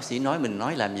 Thôi bác sĩ nói mình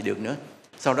nói làm gì được nữa.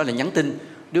 Sau đó là nhắn tin,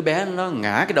 đứa bé nó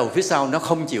ngã cái đầu phía sau, nó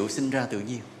không chịu sinh ra tự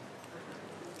nhiên.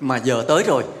 Mà giờ tới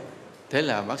rồi. Thế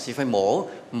là bác sĩ phải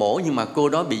mổ nhưng mà cô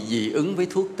đó bị dị ứng với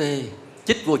thuốc tê,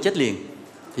 chích vô chết liền.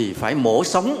 Thì phải mổ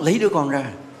sống lấy đứa con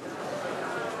ra.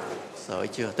 Sợ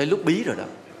chưa? Tới lúc bí rồi đó.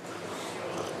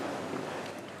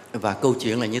 Và câu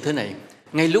chuyện là như thế này.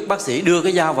 Ngay lúc bác sĩ đưa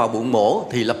cái dao vào bụng mổ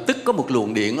thì lập tức có một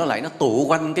luồng điện nó tụ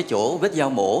quanh cái chỗ vết dao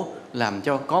mổ, làm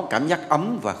cho có cảm giác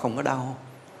ấm và không có đau.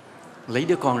 Lấy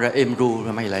đứa con ra êm ru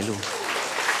rồi may lại luôn.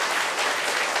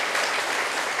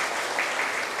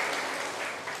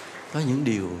 Có những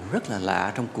điều rất là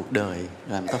lạ trong cuộc đời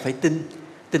làm ta phải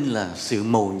tin là sự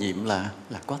mầu nhiệm là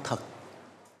có thật,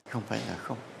 không phải là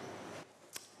không.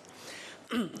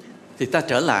 Thì ta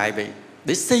trở lại vậy,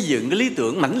 để xây dựng cái lý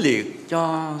tưởng mãnh liệt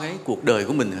cho cái cuộc đời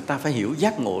của mình, ta phải hiểu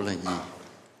giác ngộ là gì.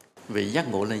 Vậy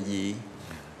giác ngộ là gì?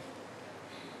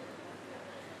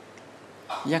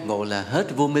 Giác ngộ là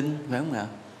hết vô minh, phải không ạ?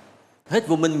 Hết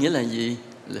vô minh nghĩa là gì?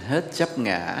 Là hết chấp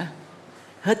ngã.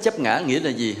 Hết chấp ngã nghĩa là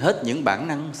gì? Hết những bản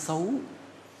năng xấu,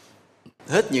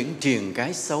 hết những triền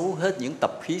cái xấu, hết những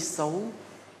tập khí xấu.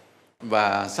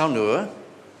 Và sau nữa,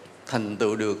 thành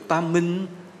tựu được tam minh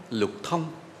lục thông.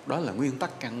 Đó là nguyên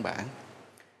tắc căn bản.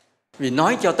 Vì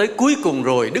nói cho tới cuối cùng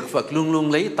rồi, Đức Phật luôn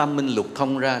luôn lấy tam minh lục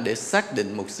thông ra để xác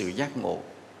định một sự giác ngộ,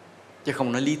 chứ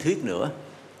không nói lý thuyết nữa.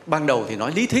 Ban đầu thì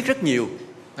nói lý thuyết rất nhiều.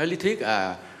 Nói lý thuyết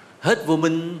hết vô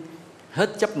minh,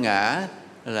 hết chấp ngã,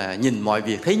 là nhìn mọi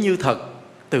việc thấy như thật,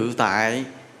 tự tại,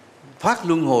 thoát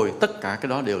luân hồi. Tất cả cái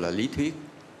đó đều là lý thuyết.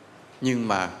 Nhưng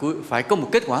mà phải có một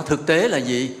kết quả thực tế là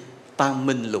gì? Tam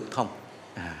minh lục thông.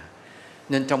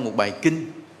 Nên trong một bài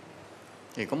kinh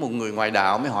thì có một người ngoại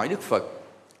đạo mới hỏi Đức Phật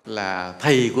là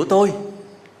thầy của tôi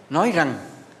nói rằng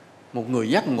một người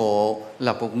giác ngộ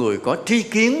là một người có tri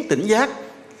kiến tỉnh giác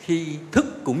khi thức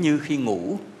cũng như khi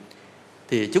ngủ.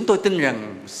 Thì chúng tôi tin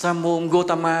rằng Sa môn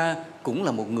Gotama cũng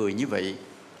là một người như vậy,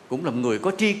 cũng là một người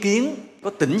có tri kiến, có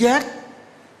tỉnh giác,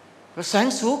 có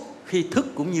sáng suốt khi thức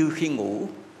cũng như khi ngủ.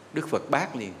 Đức Phật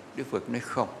bác liền. Đức Phật nói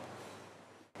không.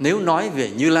 Nếu nói về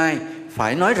Như Lai,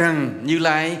 phải nói rằng Như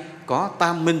Lai có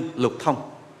tam minh lục thông.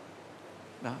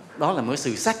 Đó là một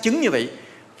sự xác chứng như vậy,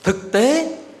 thực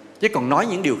tế. Chứ còn nói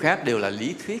những điều khác đều là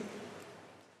lý thuyết.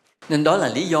 Nên đó là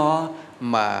lý do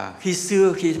mà khi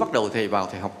xưa, khi bắt đầu thầy vào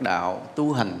thầy học đạo,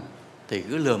 tu hành, thì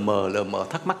cứ lờ mờ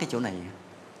thắc mắc cái chỗ này.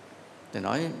 Thầy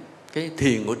nói cái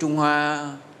thiền của Trung Hoa,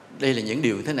 đây là những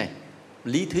điều như thế này.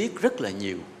 Lý thuyết rất là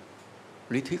nhiều,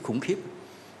 lý thuyết khủng khiếp.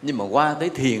 Nhưng mà qua tới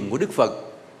thiền của Đức Phật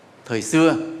thời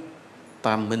xưa,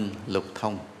 tam minh lục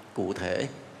thông, cụ thể,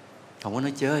 không có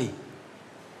nói chơi.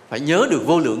 Phải nhớ được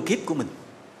vô lượng kiếp của mình,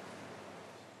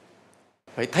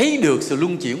 phải thấy được sự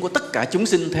luân chuyển của tất cả chúng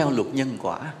sinh theo luật nhân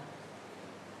quả,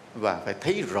 và phải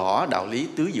thấy rõ đạo lý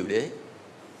tứ diệu đế.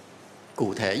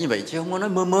 Cụ thể như vậy, chứ không có nói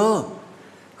mơ mơ.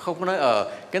 Không có nói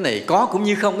cái này có cũng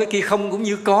như không, cái kia không cũng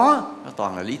như có. Nó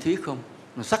toàn là lý thuyết không.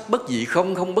 Sắc bất dị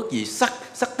không, không bất dị sắc.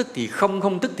 Sắc tức thì không,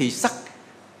 không tức thì sắc.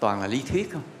 Toàn là lý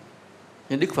thuyết không.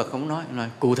 Nhưng Đức Phật không nói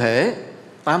cụ thể,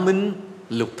 tam minh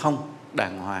lục thông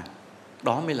đàng hoàng.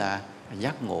 Đó mới là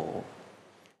giác ngộ.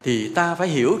 Thì ta phải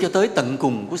hiểu cho tới tận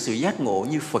cùng của sự giác ngộ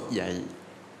như Phật dạy.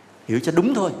 Hiểu cho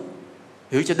đúng thôi.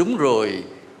 Hiểu cho đúng rồi,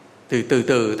 từ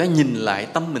từ ta nhìn lại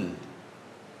tâm mình,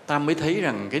 ta mới thấy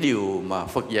rằng cái điều mà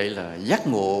Phật dạy là giác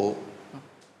ngộ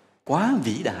quá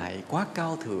vĩ đại, quá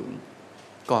cao thượng.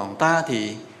 Còn ta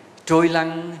thì trôi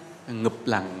lăn, ngụp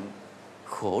lặng,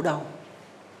 khổ đau.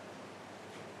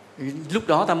 Lúc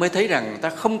đó ta mới thấy rằng ta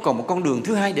không còn một con đường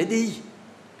thứ hai để đi.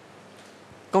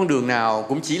 Con đường nào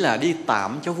cũng chỉ là đi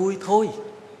tạm cho vui thôi.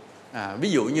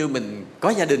 Ví dụ như mình có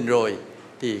gia đình rồi,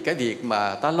 thì cái việc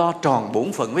mà ta lo tròn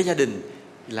bổn phận với gia đình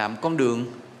làm con đường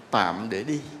tạm để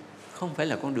đi, không phải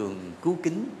là con đường cứu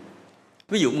kính.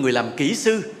 Ví dụ người làm kỹ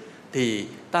sư thì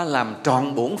ta làm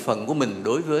tròn bổn phận của mình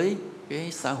đối với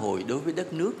cái xã hội, đối với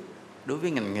đất nước, đối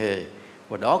với ngành nghề,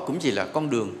 và đó cũng chỉ là con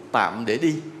đường tạm để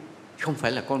đi, không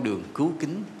phải là con đường cứu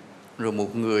kính. Rồi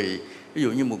một người, ví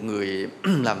dụ như một người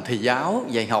làm thầy giáo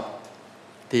dạy học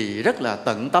thì rất là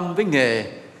tận tâm với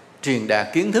nghề, truyền đạt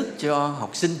kiến thức cho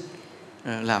học sinh,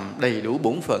 làm đầy đủ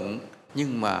bổn phận,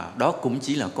 nhưng mà đó cũng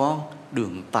chỉ là con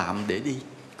đường tạm để đi.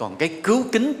 Còn cái cứu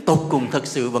kính tột cùng thật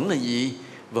sự vẫn là gì?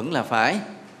 Vẫn là phải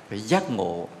giác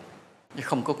ngộ,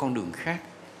 không có con đường khác.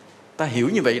 Ta hiểu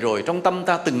như vậy rồi, trong tâm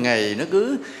ta từng ngày nó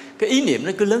cứ, cái ý niệm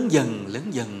nó cứ lớn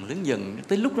dần,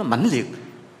 tới lúc nó mãnh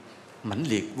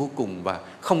liệt vô cùng, và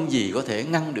không gì có thể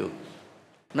ngăn được.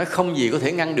 Nói không gì có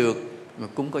thể ngăn được, mà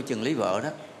cũng coi chừng lấy vợ đó.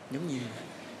 Giống như,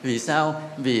 vì sao?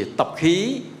 Vì tập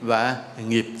khí và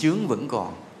nghiệp chướng vẫn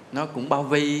còn, nó cũng bao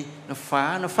vây, nó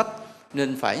phá, nó phách.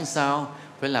 Nên phải sao?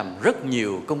 Phải làm rất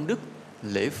nhiều công đức,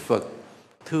 lễ Phật,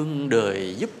 thương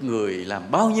đời, giúp người,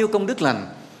 làm bao nhiêu công đức lành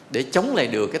để chống lại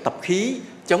được cái tập khí,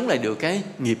 chống lại được cái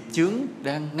nghiệp chướng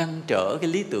đang ngăn trở cái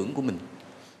lý tưởng của mình.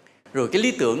 Rồi cái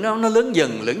lý tưởng nó lớn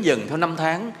dần theo năm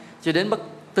tháng, cho đến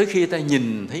tới khi ta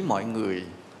nhìn thấy mọi người.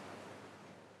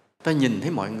 Ta nhìn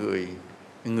thấy mọi người,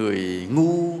 người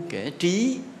ngu kẻ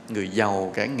trí, người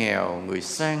giàu kẻ nghèo, người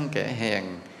sang kẻ hèn,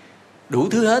 đủ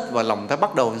thứ hết, và lòng ta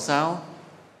bắt đầu làm sao?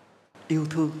 Yêu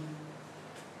thương.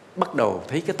 Bắt đầu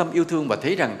thấy cái tâm yêu thương và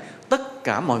thấy rằng tất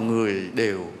cả mọi người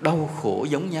đều đau khổ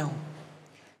giống nhau.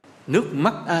 Nước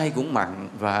mắt ai cũng mặn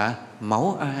và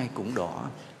máu ai cũng đỏ.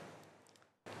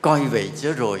 Coi vậy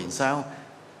chứ rồi sao?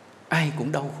 Ai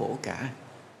cũng đau khổ cả.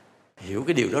 Hiểu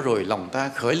cái điều đó rồi, lòng ta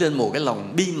khởi lên một cái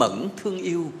lòng bi mẫn, thương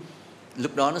yêu.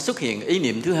 Lúc đó nó xuất hiện ý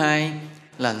niệm thứ hai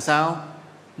là làm sao?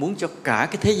 Muốn cho cả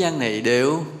cái thế gian này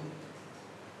đều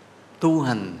tu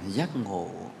hành giác ngộ.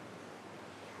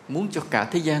 Muốn cho cả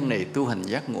thế gian này tu hành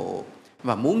giác ngộ.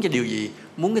 Và muốn cho điều gì?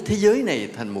 Muốn cái thế giới này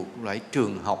thành một loại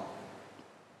trường học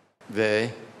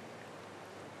về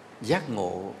giác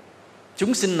ngộ.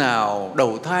 Chúng sinh nào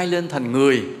đầu thai lên thành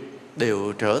người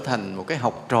đều trở thành một cái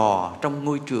học trò trong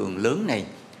ngôi trường lớn này.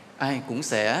 Ai cũng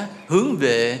sẽ hướng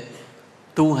về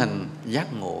tu hành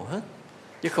giác ngộ hết.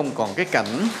 Chứ không còn cái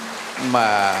cảnh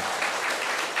mà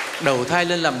đầu thai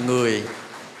lên làm người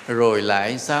rồi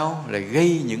lại sao? Lại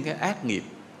gây những cái ác nghiệp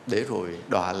để rồi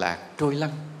đọa lạc trôi lăn.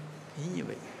 Ý như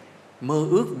vậy. Mơ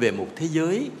ước về một thế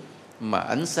giới mà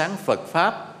ánh sáng Phật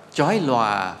Pháp chói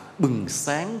lòa, bừng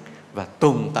sáng và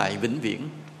tồn tại vĩnh viễn.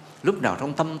 Lúc nào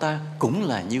trong tâm ta cũng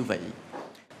là như vậy.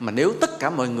 Mà nếu tất cả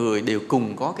mọi người đều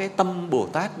cùng có cái tâm Bồ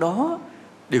Tát đó,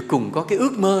 đều cùng có cái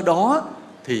ước mơ đó,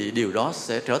 thì điều đó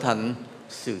sẽ trở thành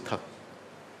sự thật.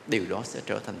 Điều đó sẽ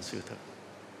trở thành sự thật.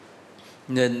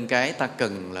 Nên cái ta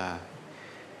cần là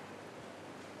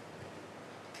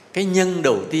cái nhân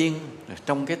đầu tiên là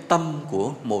trong cái tâm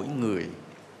của mỗi người.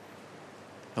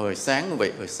 Hồi sáng như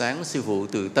vậy, hồi sáng Sư phụ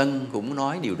Từ Tân cũng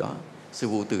nói điều đó. Sư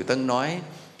phụ Từ Tân nói,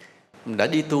 đã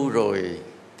đi tu rồi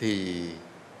thì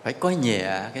phải có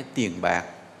nhẹ cái tiền bạc,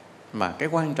 mà cái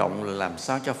quan trọng là làm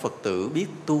sao cho Phật tử biết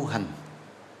tu hành.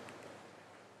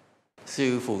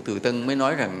 Sư phụ Từ Tân mới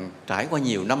nói rằng trải qua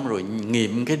nhiều năm rồi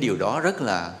nghiệm cái điều đó rất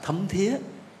là thấm thía.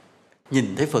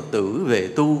 Nhìn thấy Phật tử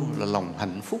về tu là lòng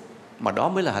hạnh phúc, mà đó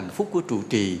mới là hạnh phúc của trụ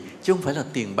trì, chứ không phải là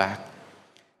tiền bạc.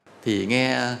 Thì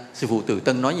nghe Sư phụ Từ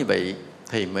Tân nói như vậy,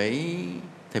 thầy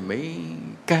mới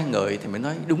ca ngợi, thầy mới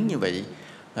nói đúng như vậy.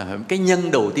 Cái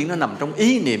nhân đầu tiên nó nằm trong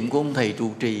ý niệm của ông thầy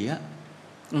trụ trì á.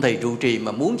 Ông thầy trụ trì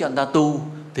mà muốn cho anh ta tu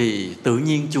thì tự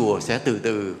nhiên chùa sẽ từ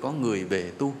từ có người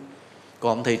về tu.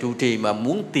 Còn ông thầy trụ trì mà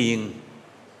muốn tiền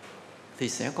thì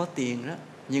sẽ có tiền đó.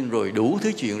 Nhưng rồi đủ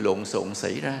thứ chuyện lộn xộn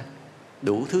xảy ra,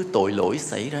 đủ thứ tội lỗi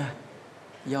xảy ra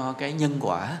do cái nhân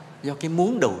quả, do cái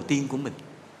muốn đầu tiên của mình.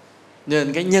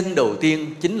 Nên cái nhân đầu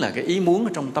tiên chính là cái ý muốn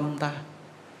ở trong tâm ta.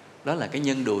 Đó là cái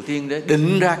nhân đầu tiên để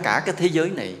định ra cả cái thế giới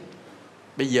này.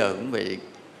 Bây giờ cũng vậy.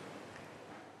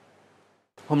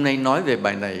 Hôm nay nói về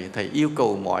bài này, thầy yêu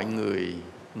cầu mọi người,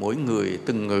 mỗi người,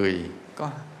 từng người có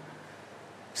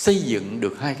xây dựng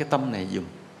được hai cái tâm này dùm.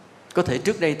 Có thể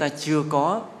trước đây ta chưa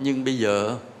có, nhưng bây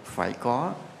giờ phải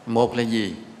có. Một là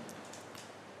gì?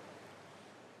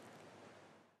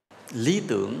 Lý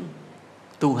tưởng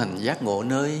tu hành giác ngộ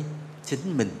nơi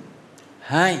chính mình.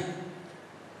 Hai,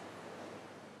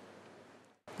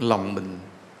 lòng mình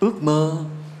ước mơ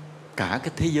cả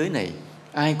cái thế giới này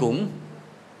ai cũng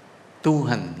tu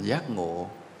hành giác ngộ,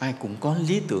 ai cũng có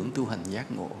lý tưởng tu hành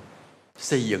giác ngộ.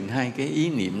 Xây dựng hai cái ý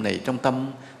niệm này trong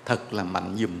tâm thật là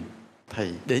mạnh dùm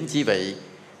thầy. Đến chi vậy?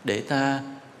 Để ta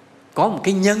có một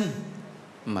cái nhân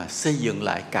mà xây dựng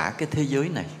lại cả cái thế giới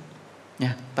này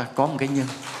nha. Ta có một cái nhân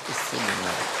xây dựng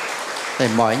lại. Thì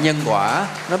mọi nhân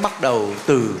quả nó bắt đầu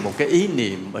từ một cái ý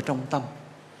niệm ở trong tâm.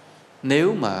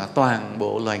 Nếu mà toàn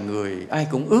bộ loài người ai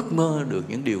cũng ước mơ được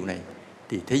những điều này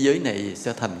thì thế giới này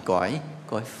sẽ thành cõi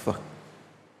Phật.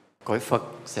 Cõi Phật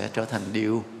sẽ trở thành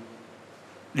điều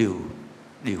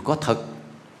có thật.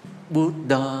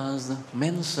 Buddha's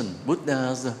mansion,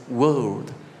 Buddha's world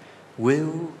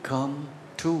will come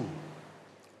true.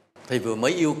 Thầy vừa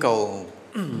mới yêu cầu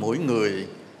mỗi người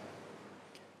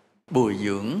bồi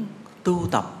dưỡng, tu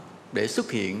tập để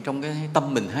xuất hiện trong cái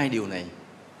tâm mình hai điều này.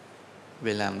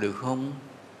 Vậy làm được không?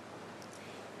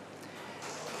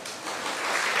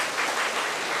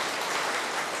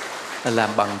 Làm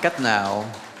bằng cách nào?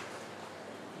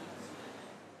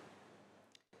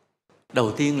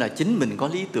 Đầu tiên là chính mình có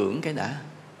lý tưởng cái đã.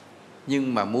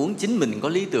 Nhưng mà muốn chính mình có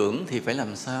lý tưởng thì phải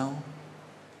làm sao?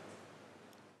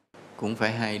 Cũng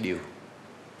phải hai điều.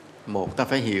 Một, ta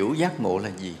phải hiểu giác ngộ là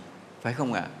gì, phải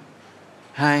không ạ?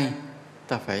 Hai,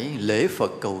 ta phải lễ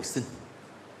Phật cầu xin.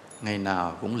 Ngày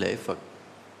nào cũng lễ Phật.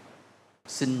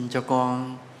 Xin cho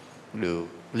con được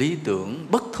lý tưởng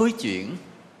bất thối chuyển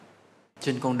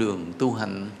trên con đường tu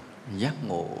hành giác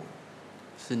ngộ.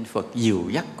 Xin Phật dìu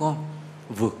dắt con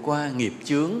vượt qua nghiệp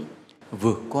chướng,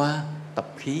 vượt qua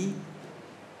tập khí,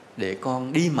 để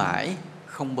con đi mãi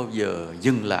không bao giờ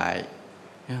dừng lại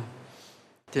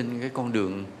trên cái con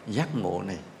đường giác ngộ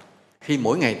này. Khi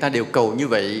mỗi ngày ta đều cầu như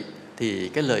vậy thì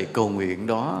cái lời cầu nguyện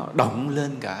đó động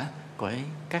lên cả cõi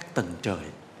các tầng trời.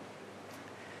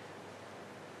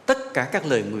 Tất cả các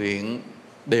lời nguyện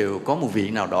đều có một vị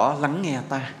nào đó lắng nghe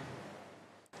ta.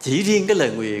 Chỉ riêng cái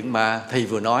lời nguyện mà thầy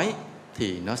vừa nói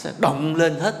thì nó sẽ động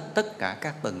lên hết tất cả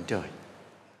các tầng trời.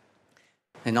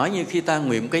 Thầy nói như khi ta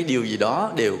nguyện cái điều gì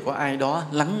đó đều có ai đó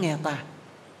lắng nghe ta.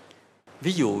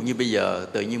 Ví dụ như bây giờ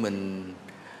tự nhiên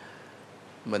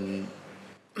mình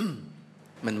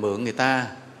mượn người ta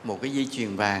một cái dây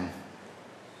chuyền vàng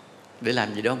để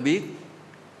làm gì đó không biết,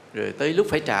 rồi tới lúc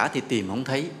phải trả thì tìm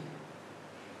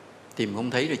không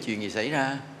thấy rồi chuyện gì xảy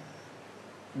ra?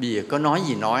 Bây giờ có nói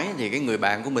gì nói thì cái người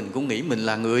bạn của mình cũng nghĩ mình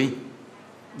là người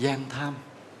gian tham,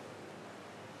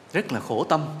 rất là khổ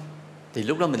tâm. Thì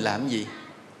lúc đó mình làm cái gì?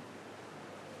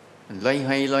 Mình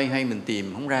loay hoay mình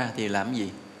tìm không ra thì làm cái gì?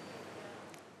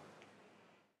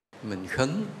 Mình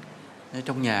khấn.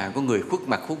 Trong nhà có người khuất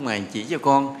mặt khuất mày chỉ cho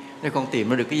con để con tìm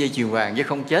ra được cái dây chuyền vàng, chứ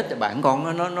không chết bạn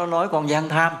con nó nói con gian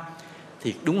tham.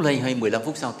 Thì đúng loay hoay 15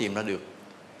 phút sau tìm ra được.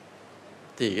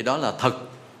 Thì cái đó là thật,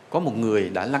 có một người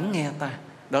đã lắng nghe ta.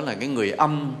 Đó là cái người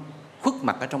âm khuất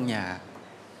mặt ở trong nhà.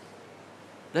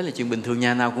 Đó là chuyện bình thường,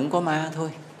 nhà nào cũng có ma thôi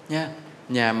nha.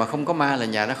 Nhà mà không có ma là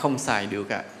nhà nó không xài được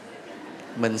ạ.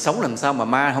 Mình sống làm sao mà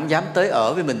ma không dám tới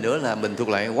ở với mình nữa là mình thuộc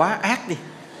lại quá ác đi.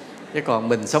 Chứ còn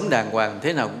mình sống đàng hoàng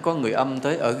thế nào cũng có người âm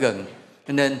tới ở gần.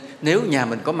 Cho nên nếu nhà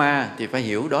mình có ma thì phải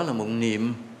hiểu đó là một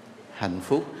niềm hạnh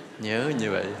phúc. Nhớ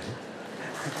như vậy.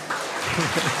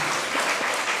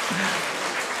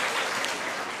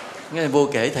 Nghe vô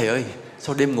kể thầy ơi,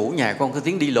 sao đêm ngủ nhà con có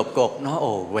tiếng đi lột cột? Nó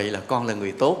ồ vậy là con là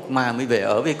người tốt, ma mới về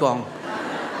ở với con.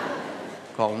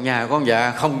 Còn nhà con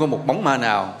dạ không có một bóng ma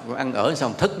nào, ăn ở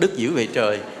xong thất đức dữ vậy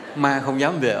trời, ma không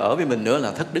dám về ở với mình nữa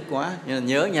là thất đức quá. Nên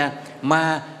nhớ nha,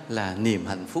 ma là niềm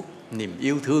hạnh phúc, niềm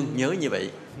yêu thương, nhớ như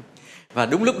vậy. Và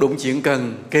đúng lúc đụng chuyện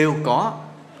cần kêu có,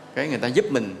 cái người ta giúp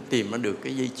mình tìm ra được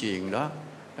cái dây chuyền đó,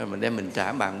 rồi mình đem mình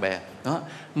trả bạn bè đó.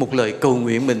 Một lời cầu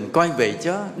nguyện mình coi về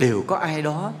chứ đều có ai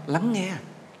đó lắng nghe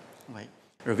vậy.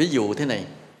 Rồi ví dụ thế này,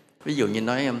 Ví dụ như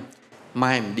nói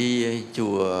mai mình đi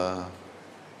chùa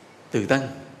Từ Tân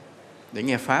để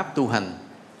nghe Pháp tu hành,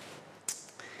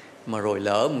 mà rồi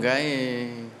lỡ một cái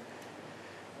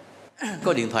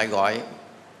có điện thoại gọi,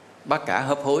 bác cả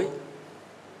hấp hối,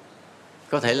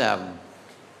 có thể là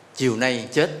chiều nay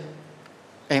chết,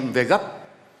 em về gấp.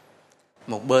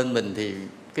 Một bên mình thì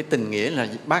cái tình nghĩa là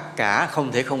bác cả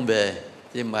không thể không về,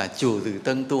 nhưng mà chùa Từ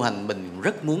Tân tu hành mình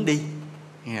rất muốn đi.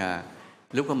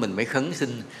 Lúc đó mình mới khấn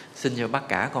xin cho bác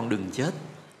cả con đừng chết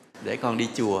để con đi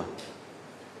chùa.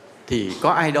 Thì có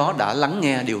ai đó đã lắng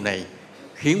nghe điều này,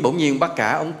 khiến bỗng nhiên bác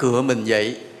cả ông cựa mình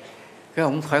dậy, cái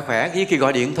ông khỏe khỏe, cái kia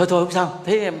gọi điện thôi không sao,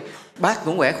 thế em bác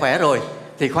cũng khỏe rồi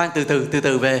thì khoan từ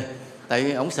từ về. Tại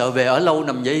vì ông sợ về ở lâu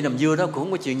nằm dây nằm dưa đó cũng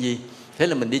không có chuyện gì. Thế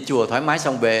là mình đi chùa thoải mái,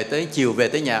 xong về tới chiều về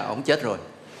tới nhà ông chết rồi,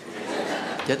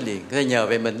 chết liền. Thế nhờ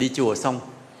về mình đi chùa xong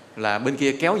là bên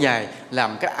kia kéo dài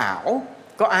làm cái ảo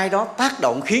có ai đó tác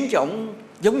động khiến cho ông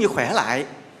giống như khỏe lại,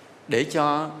 để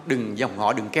cho dòng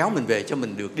họ đừng kéo mình về, cho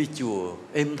mình được đi chùa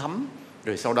êm thấm.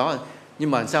 Rồi sau đó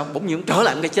nhưng mà sao bỗng nhiên trở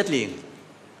lại cái chết liền.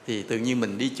 Thì tự nhiên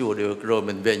mình đi chùa được, rồi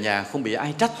mình về nhà không bị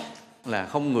ai trách là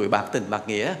không người bạc tình bạc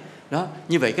nghĩa đó.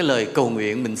 Như vậy cái lời cầu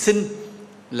nguyện mình xin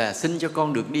là xin cho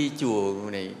con được đi chùa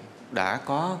này đã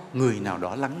có người nào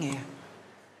đó lắng nghe.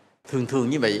 Thường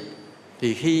như vậy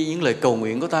thì khi những lời cầu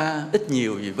nguyện của ta ít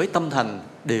nhiều gì với tâm thành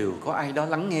đều có ai đó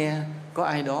lắng nghe, có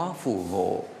ai đó phù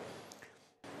hộ.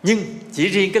 Nhưng chỉ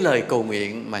riêng cái lời cầu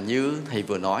nguyện mà như thầy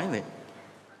vừa nói vậy,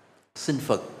 xin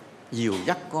Phật dìu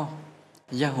dắt con,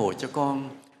 gia hộ cho con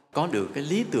có được cái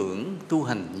lý tưởng tu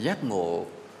hành giác ngộ,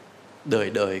 đời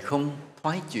đời không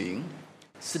thoái chuyển.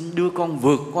 Xin đưa con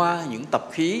vượt qua những tập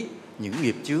khí, những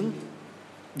nghiệp chướng,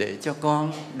 để cho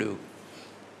con được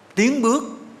tiến bước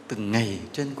từng ngày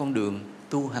trên con đường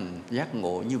tu hành giác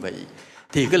ngộ như vậy.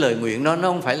 Thì cái lời nguyện đó nó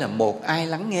không phải là một ai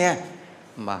lắng nghe,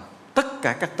 mà tất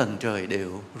cả các tầng trời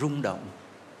đều rung động.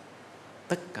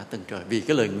 Tất cả tầng trời, vì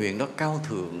cái lời nguyện đó cao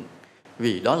thượng,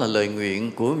 vì đó là lời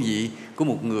nguyện của gì? Của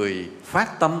một người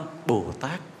phát tâm Bồ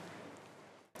Tát.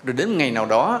 Rồi đến ngày nào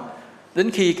đó,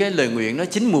 đến khi cái lời nguyện nó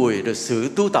chín mùi, rồi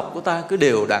sự tu tập của ta cứ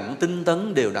đều đặn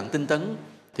tinh tấn,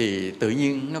 thì tự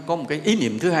nhiên nó có một cái ý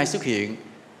niệm thứ hai xuất hiện.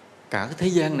 Cả cái thế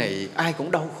gian này ai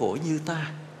cũng đau khổ như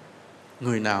ta,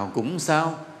 người nào cũng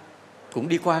sao, cũng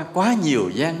đi qua quá nhiều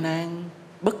gian nan,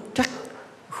 bất trắc,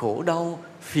 khổ đau,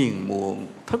 phiền muộn,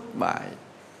 thất bại,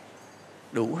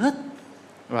 đủ hết.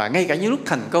 Và ngay cả những lúc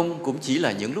thành công cũng chỉ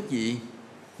là những lúc gì?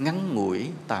 Ngắn ngủi,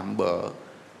 tạm bợ.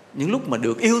 Những lúc mà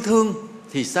được yêu thương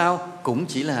thì sao? Cũng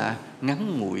chỉ là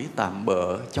ngắn ngủi, tạm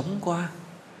bợ, chóng qua.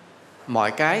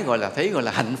 Mọi cái gọi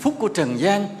là hạnh phúc của trần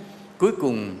gian, cuối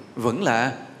cùng vẫn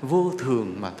là vô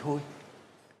thường mà thôi.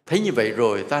 Thấy như vậy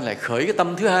rồi ta lại khởi cái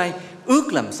tâm thứ hai,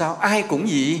 ước làm sao ai cũng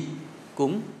gì?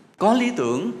 Cũng có lý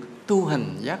tưởng tu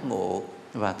hành giác ngộ.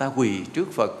 Và ta quỳ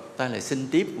trước Phật, ta lại xin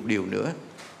tiếp một điều nữa.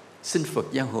 Xin Phật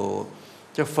gia hộ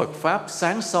cho Phật Pháp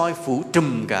sáng soi phủ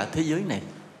trùm cả thế giới này,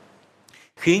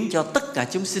 khiến cho tất cả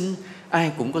chúng sinh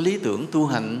ai cũng có lý tưởng tu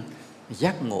hành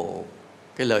giác ngộ.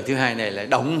 Cái lời thứ hai này lại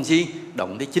động chi?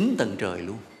 Động tới 9 tầng trời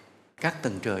luôn. Các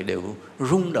tầng trời đều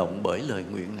rung động bởi lời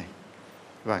nguyện này.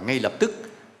 Và ngay lập tức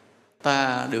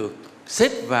ta được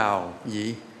xếp vào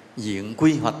diện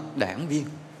quy hoạch đảng viên.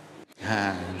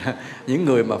 Những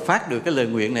người mà phát được cái lời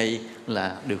nguyện này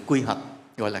là được quy hoạch,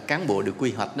 gọi là cán bộ được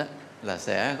quy hoạch đó, là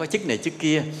sẽ có chức này chức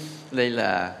kia. Đây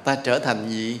là ta trở thành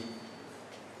gì?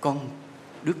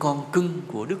 Đứa con cưng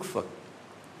của Đức Phật.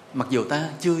 Mặc dù ta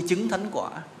chưa chứng thánh quả,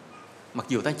 mặc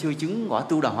dù ta chưa chứng quả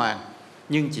Tu Đà Hoàng,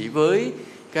 nhưng chỉ với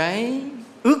cái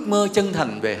ước mơ chân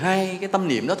thành về hai cái tâm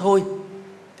niệm đó thôi,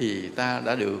 thì ta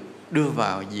đã được đưa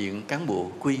vào diện cán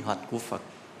bộ quy hoạch của Phật.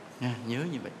 Nhớ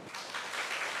như vậy.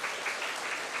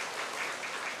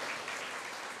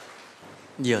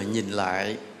 Giờ nhìn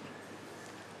lại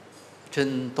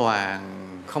trên toàn,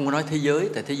 không có nói thế giới,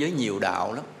 tại thế giới nhiều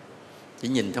đạo lắm, chỉ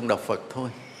nhìn trong đạo Phật thôi,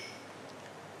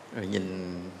 rồi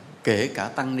nhìn kể cả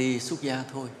tăng ni xuất gia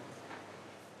thôi,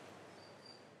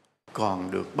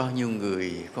 còn được bao nhiêu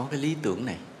người có cái lý tưởng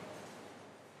này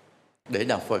để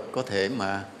đạo Phật có thể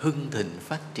mà hưng thịnh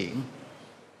phát triển.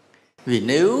 Vì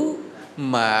nếu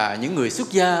mà những người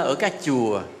xuất gia ở các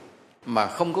chùa mà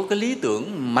không có cái lý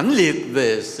tưởng mãnh liệt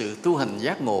về sự tu hành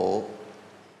giác ngộ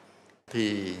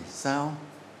thì sao?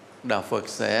 Đạo Phật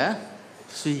sẽ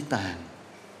suy tàn.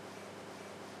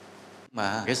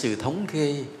 Mà cái sự thống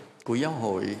kê của giáo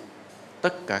hội,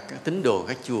 tất cả các tín đồ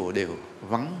các chùa đều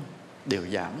vắng, đều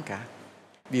giảm cả.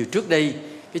 Vì trước đây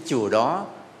cái chùa đó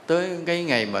tới cái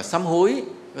ngày mà sám hối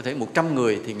có thể 100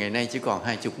 người thì ngày nay chỉ còn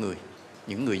 20 người.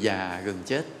 Những người già gần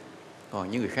chết,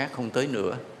 còn những người khác không tới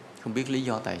nữa. Không biết lý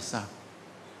do tại sao.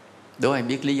 Đố ai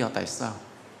biết lý do tại sao?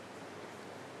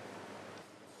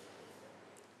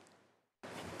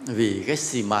 Vì cái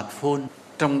smartphone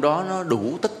trong đó nó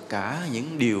đủ tất cả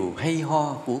những điều hay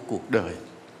ho của cuộc đời.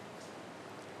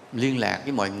 Liên lạc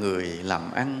với mọi người,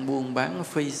 làm ăn, buôn bán,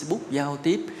 Facebook, giao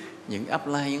tiếp, những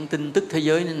apply, những tin tức thế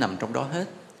giới nó nằm trong đó hết.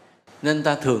 Nên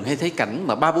ta thường hay thấy cảnh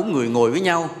mà 3-4 người ngồi với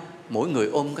nhau, mỗi người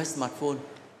ôm cái smartphone.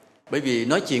 Bởi vì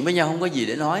nói chuyện với nhau không có gì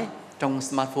để nói, trong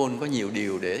smartphone có nhiều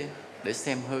điều để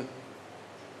xem hơn.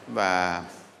 Và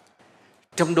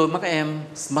trong đôi mắt em,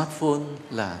 smartphone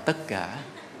là tất cả.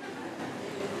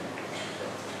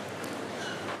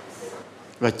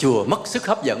 Và chùa mất sức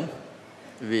hấp dẫn.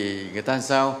 Vì người ta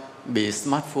sao? Bị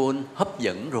smartphone hấp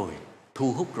dẫn rồi,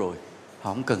 thu hút rồi,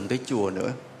 họ không cần tới chùa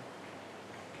nữa.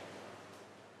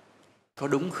 Có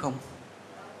đúng không?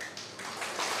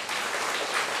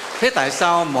 Thế tại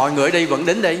sao mọi người ở đây vẫn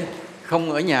đến đây,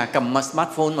 không ở nhà cầm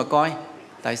smartphone mà coi?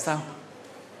 Tại sao?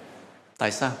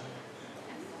 Tại sao?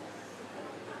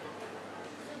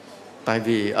 Tại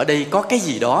vì ở đây có cái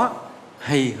gì đó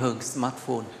hay hơn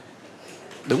smartphone.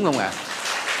 Đúng không ạ?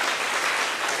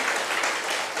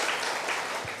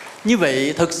 Như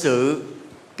vậy thực sự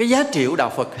cái giá trị của Đạo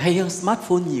Phật hay hơn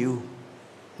smartphone nhiều.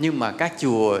 Nhưng mà các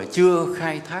chùa chưa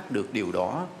khai thác được điều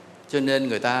đó, cho nên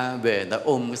người ta về người ta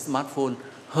ôm cái smartphone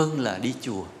hơn là đi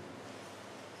chùa.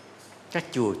 Các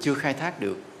chùa chưa khai thác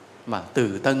được, mà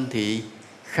Từ Tân thì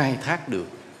khai thác được.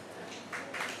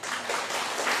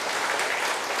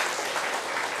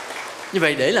 Như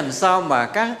vậy để làm sao mà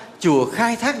các chùa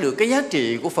khai thác được cái giá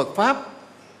trị của Phật Pháp,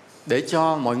 để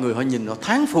cho mọi người họ nhìn, họ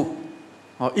thán phục,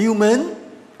 họ yêu mến,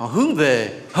 họ hướng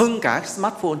về hơn cả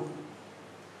smartphone,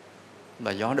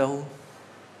 là do đâu?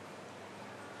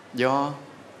 Do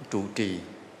trụ trì.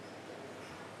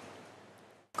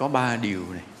 Có 3 điều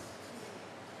này.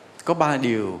 Có 3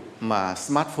 điều mà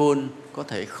smartphone có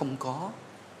thể không có.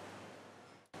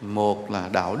 Một là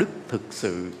đạo đức thực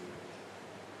sự.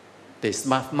 Thì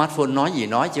smartphone nói gì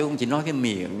nói, chứ không chỉ nói cái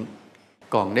miệng.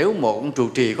 Còn nếu một ông trụ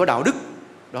trì có đạo đức,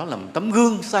 đó là một tấm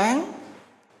gương sáng,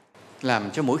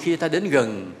 làm cho mỗi khi ta đến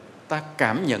gần, ta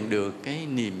cảm nhận được cái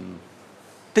niềm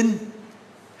tin,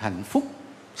 hạnh phúc,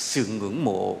 sự ngưỡng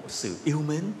mộ, sự yêu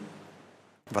mến.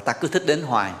 Và ta cứ thích đến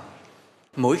hoài.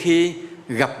 Mỗi khi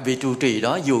gặp vị trụ trì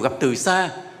đó, dù gặp từ xa,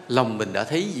 lòng mình đã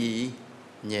thấy gì?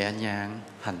 Nhẹ nhàng,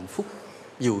 hạnh phúc.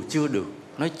 Dù chưa được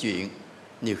nói chuyện,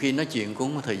 nhiều khi nói chuyện cũng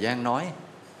không có thời gian nói,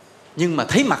 nhưng mà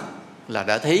thấy mặt là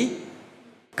đã thấy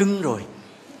cưng rồi,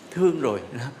 thương rồi.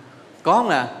 Có không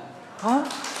nào? Có,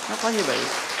 nó có như vậy.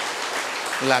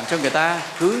 Làm cho người ta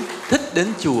cứ thích đến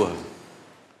chùa.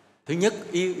 Thứ nhất,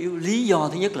 yêu lý do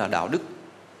thứ nhất là đạo đức.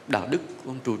 Đạo đức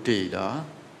của ông trụ trì đó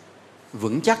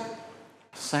vững chắc,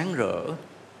 sáng rỡ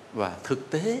và thực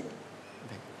tế.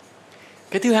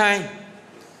 Cái thứ hai,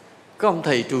 có ông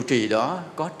thầy trụ trì đó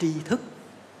có tri thức.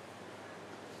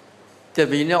 Tại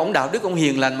vì nếu ông đạo đức, ông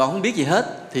hiền lành mà không biết gì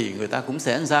hết, thì người ta cũng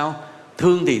sẽ làm sao?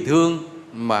 Thương thì thương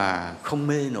mà không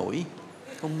mê nổi.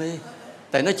 Không mê.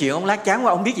 Tại nói chuyện ông lát chán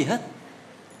quá, ông biết gì hết.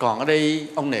 Còn ở đây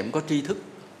ông này ông có tri thức.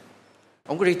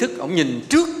 Ông có tri thức, ông nhìn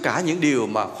trước cả những điều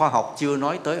mà khoa học chưa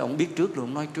nói tới, ông biết trước luôn,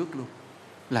 ông nói trước luôn.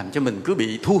 Làm cho mình cứ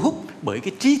bị thu hút bởi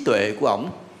cái trí tuệ của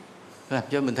ông. Làm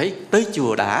cho mình thấy tới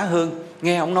chùa đã hơn,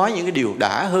 nghe ông nói những cái điều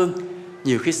đã hơn.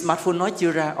 Nhiều khi smartphone nói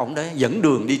chưa ra, ông đã dẫn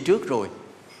đường đi trước rồi.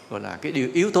 Gọi là cái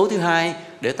yếu tố thứ hai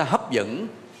để ta hấp dẫn,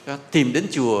 ta tìm đến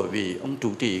chùa, vì ông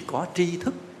trụ trì có tri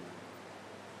thức.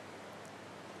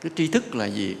 Cái tri thức là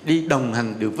gì? Đi đồng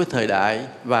hành được với thời đại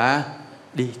và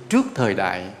đi trước thời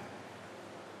đại.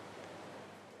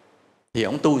 Thì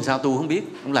ông tu sao tu không biết,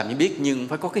 ông làm như biết, nhưng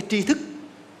phải có cái tri thức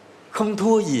không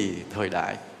thua gì thời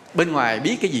đại. Bên ngoài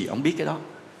biết cái gì ông biết cái đó.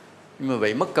 Nhưng mà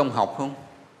vậy mất công học không?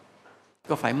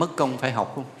 Có phải mất công phải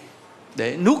học không?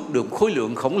 Để nuốt được khối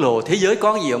lượng khổng lồ thế giới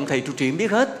có cái gì ông thầy trụ trì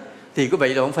biết hết, thì có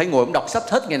vậy là ông phải ngồi ông đọc sách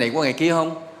hết ngày này qua ngày kia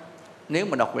không? Nếu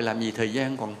mà đọc vậy làm gì thời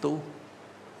gian còn tu?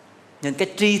 Nên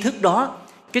cái tri thức đó,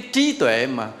 cái trí tuệ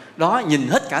mà đó, nhìn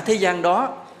hết cả thế gian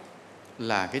đó,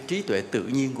 là cái trí tuệ tự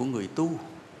nhiên của người tu.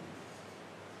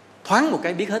 Thoáng một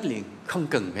cái biết hết liền, không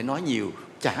cần phải nói nhiều,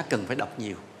 chả cần phải đọc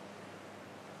nhiều.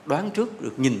 Đoán trước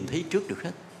được, nhìn thấy trước được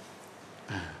hết.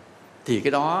 Thì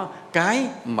cái đó, cái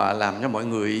mà làm cho mọi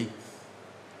người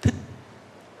thích,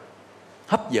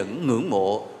 hấp dẫn, ngưỡng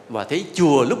mộ, và thấy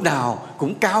chùa lúc nào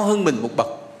cũng cao hơn mình một bậc.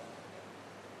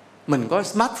 Mình có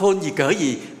smartphone gì cỡ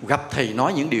gì, gặp thầy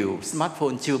nói những điều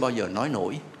smartphone chưa bao giờ nói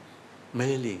nổi, mê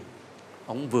liền.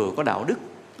 Ông vừa có đạo đức,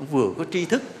 ông vừa có tri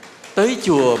thức. Tới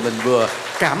chùa mình vừa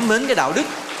cảm mến cái đạo đức,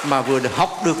 mà vừa được học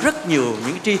được rất nhiều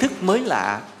những tri thức mới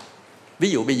lạ.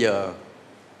 Ví dụ bây giờ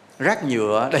rác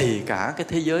nhựa đầy cả cái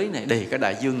thế giới này, đầy cả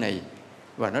đại dương này,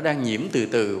 và nó đang nhiễm từ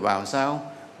từ vào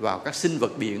sao? Vào các sinh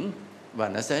vật biển, và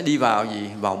nó sẽ đi vào gì?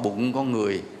 Vào bụng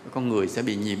con người sẽ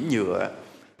bị nhiễm nhựa,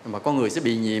 mà con người sẽ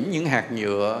bị nhiễm những hạt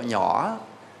nhựa nhỏ,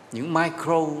 những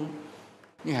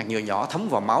hạt nhựa nhỏ thấm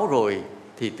vào máu rồi,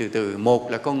 thì từ từ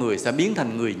một là con người sẽ biến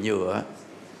thành người nhựa,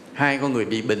 hai con người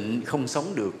bị bệnh không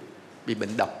sống được, bị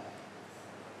bệnh độc.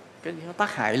 Cái nó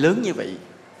tác hại lớn như vậy.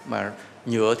 Mà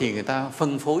nhựa thì người ta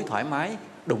phân phối thoải mái,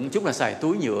 đụng chút là xài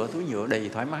túi nhựa đầy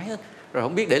thoải mái hết, rồi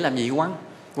không biết để làm gì,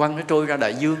 quăng nó trôi ra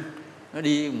đại dương, nó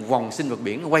đi vòng sinh vật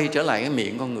biển, nó quay trở lại cái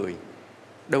miệng con người.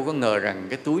 Đâu có ngờ rằng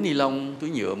cái túi ni lông, túi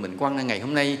nhựa mình quăng ra ngày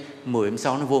hôm nay, 10 hôm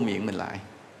sau nó vô miệng mình lại,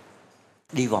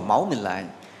 đi vào máu mình lại.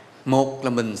 Một là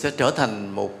mình sẽ trở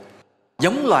thành một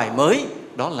giống loài mới,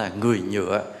 đó là người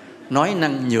nhựa, nói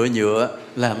năng nhựa,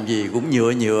 làm gì cũng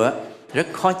nhựa, rất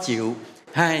khó chịu.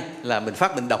 Hai là mình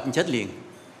phát bệnh độc, mình chết liền.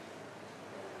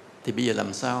 Thì bây giờ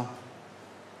làm sao?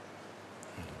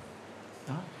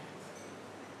 Đó.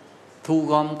 Thu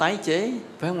gom tái chế,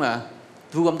 phải không ạ?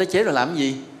 Thu gom tái chế rồi làm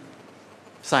gì?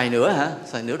 Xài nữa hả?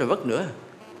 Xài nữa rồi vất nữa,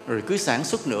 rồi cứ sản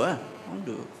xuất nữa, không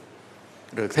được.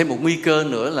 Rồi thêm một nguy cơ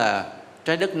nữa là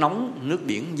trái đất nóng, nước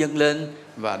biển dâng lên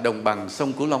và đồng bằng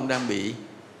sông Cửu Long đang bị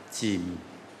chìm.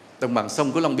 Đồng bằng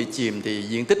sông Cửu Long bị chìm thì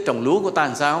diện tích trồng lúa của ta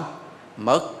làm sao?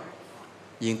 Mất.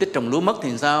 Diện tích trồng lúa mất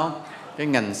thì sao? Cái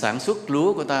ngành sản xuất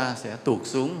lúa của ta sẽ tụt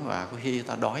xuống và có khi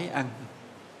ta đói ăn.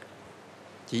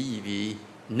 Chỉ vì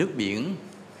nước biển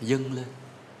dâng lên,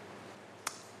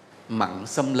 mặn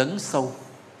xâm lấn sâu.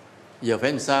 Giờ phải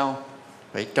làm sao?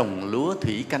 Phải trồng lúa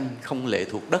thủy canh không lệ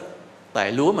thuộc đất.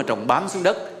 Tại lúa mà trồng bám xuống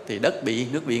đất thì đất bị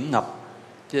nước biển ngập,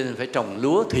 cho nên phải trồng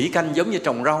lúa thủy canh, giống như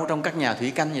trồng rau trong các nhà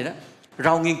thủy canh vậy đó.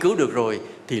 Rau nghiên cứu được rồi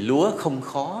thì lúa không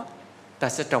khó. Ta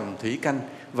sẽ trồng thủy canh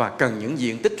và cần những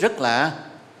diện tích rất là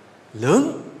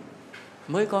lớn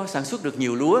mới có sản xuất được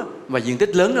nhiều lúa. Và diện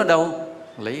tích lớn ở đâu?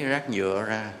 Lấy rác nhựa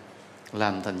ra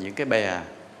làm thành những cái bè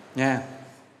nha.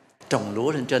 Trồng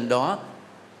lúa lên trên đó,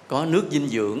 có nước dinh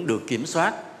dưỡng được kiểm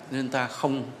soát, nên ta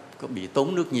không có bị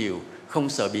tốn nước nhiều, không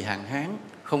sợ bị hạn hán,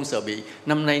 không sợ bị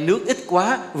năm nay nước ít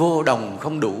quá, vô đồng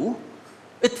không đủ,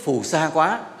 ít phù sa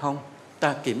quá, không.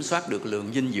 Ta kiểm soát được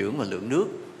lượng dinh dưỡng và lượng nước,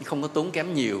 không có tốn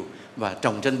kém nhiều. Và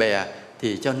trồng trên bè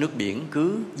thì cho nước biển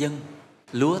cứ dâng,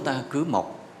 lúa ta cứ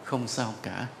mọc, không sao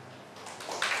cả.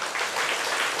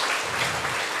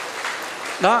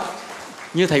 Đó,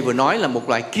 như thầy vừa nói là một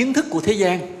loại kiến thức của thế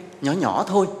gian, nhỏ nhỏ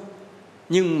thôi.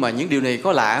 Nhưng mà những điều này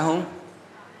có lạ không?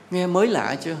 Nghe mới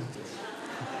lạ chưa?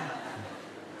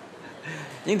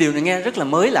 Những điều này nghe rất là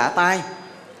mới lạ tai,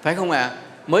 phải không ạ?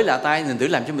 Mới lạ tai nên tự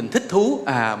làm cho mình thích thú.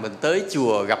 Mình tới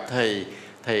chùa gặp thầy,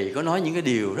 thầy có nói những cái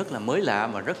điều rất là mới lạ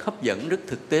mà rất hấp dẫn, rất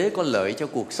thực tế, có lợi cho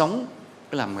cuộc sống,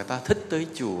 cái làm người ta thích tới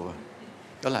chùa.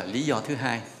 Đó là lý do thứ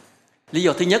hai. Lý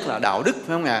do thứ nhất là đạo đức, phải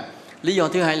không ạ? Lý do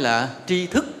thứ hai là tri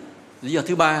thức. Lý do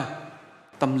thứ ba,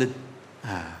 tâm linh.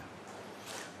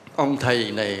 Ông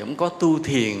thầy này, ông có tu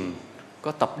thiền,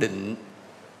 có tập định,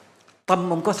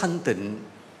 tâm ông có thanh tịnh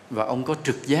và ông có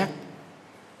trực giác.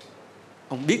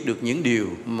 Ông biết được những điều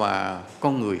mà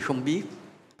con người không biết.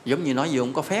 Giống như nói gì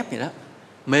ông có phép vậy đó.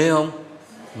 Mê không?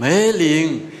 Mê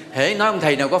liền. Hễ nói ông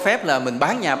thầy nào có phép là mình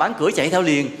bán nhà bán cửa chạy theo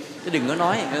liền. Chứ đừng có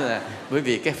nói là, bởi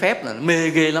vì cái phép là mê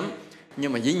ghê lắm.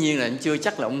 Nhưng mà dĩ nhiên là chưa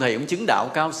chắc là ông thầy ông chứng đạo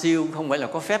cao siêu, không phải là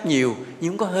có phép nhiều,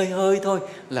 nhưng có hơi thôi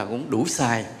là cũng đủ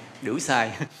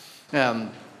xài.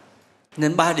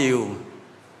 Nên 3 điều,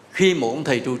 khi một ông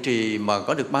thầy trụ trì mà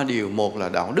có được 3 điều, một là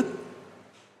đạo đức,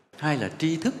 hai là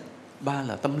tri thức, ba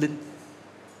là tâm linh,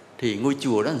 thì ngôi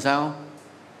chùa đó làm sao?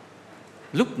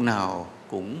 Lúc nào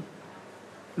cũng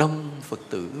đông Phật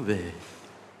tử về.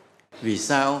 Vì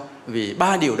sao? Vì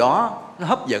 3 điều đó nó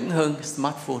hấp dẫn hơn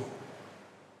smartphone.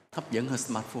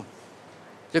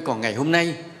 Chứ còn ngày hôm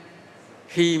nay,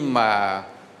 khi mà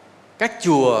các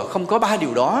chùa không có 3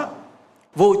 điều đó,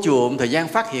 vô chùa một thời gian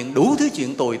phát hiện đủ thứ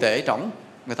chuyện tồi tệ trỏng,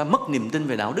 người ta mất niềm tin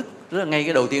về đạo đức. Rất là ngay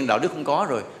cái đầu tiên đạo đức không có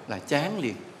rồi là chán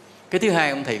liền. Cái thứ hai,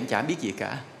 ông thầy cũng chả biết gì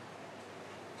cả.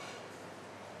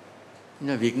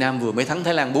 Việt Nam vừa mới thắng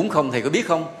Thái Lan 4-0, thầy có biết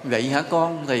không? Vậy hả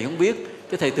con? Thầy không biết.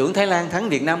 Cái thầy tưởng Thái Lan thắng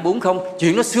Việt Nam 4-0.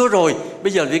 Chuyện đó xưa rồi.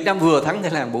 Bây giờ Việt Nam vừa thắng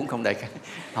Thái Lan 4-0 đại ca.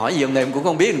 Hỏi gì ông này cũng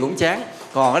không biết, cũng chán.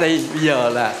 Còn ở đây bây giờ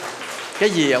là cái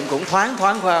gì ông cũng thoáng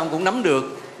qua, ông cũng nắm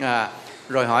được.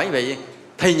 Rồi hỏi vậy,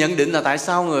 thầy nhận định là tại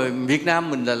sao người Việt Nam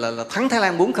mình là thắng Thái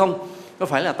Lan 4-0? Có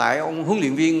phải là tại ông huấn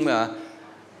luyện viên mà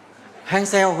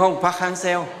Hang-seo không? Park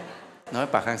Hang-seo. Nói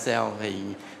Park Hang-seo thì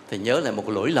thầy nhớ lại một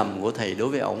lỗi lầm của thầy đối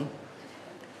với ổng.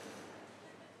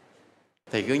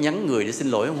 Thầy cứ nhắn người để xin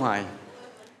lỗi ở ngoài.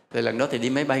 Thì lần đó thầy đi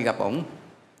máy bay gặp ổng,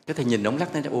 cái thầy nhìn ổng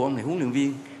lắc tay, ủa ông này huấn luyện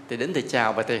viên. Thầy đến thầy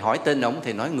chào và thầy hỏi tên ổng,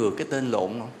 thầy nói ngược cái tên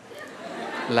lộn ổng,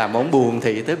 làm ổng buồn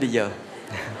thầy tới bây giờ.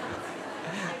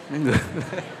 nó ngược.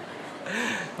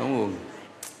 Không buồn.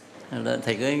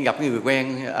 Thầy có gặp người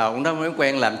quen, ông đó mới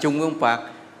quen làm chung với ông Phật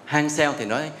hang seo, thì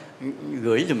nói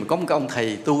gửi giùm có một cái ông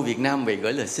thầy tu Việt Nam về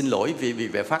gửi lời xin lỗi vì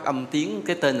về phát âm tiếng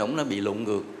cái tên ổng nó bị lộn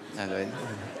ngược.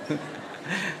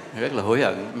 Rất là hối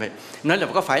hận. Nói là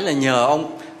có phải là nhờ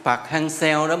ông Phật hang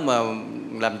seo đó mà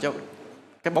làm cho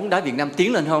cái bóng đá Việt Nam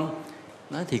tiến lên không?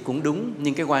 Nói thì cũng đúng,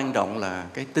 nhưng cái quan trọng là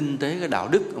cái tinh tế, cái đạo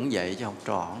đức ông dạy cho học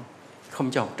trò,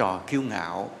 không cho học trò kiêu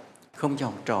ngạo, không cho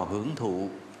học trò hưởng thụ,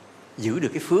 giữ được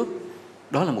cái phước.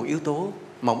 Đó là một yếu tố.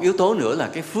 Một yếu tố nữa là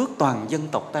cái phước toàn dân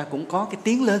tộc ta cũng có cái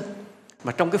tiến lên.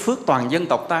 Mà trong cái phước toàn dân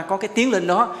tộc ta có cái tiến lên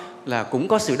đó là cũng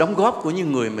có sự đóng góp của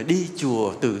những người mà đi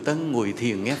chùa từ tân ngồi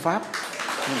thiền nghe Pháp.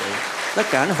 Tất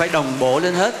cả nó phải đồng bộ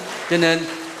lên hết. Cho nên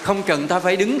không cần ta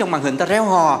phải đứng trong màn hình ta réo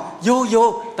hò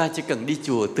vô, ta chỉ cần đi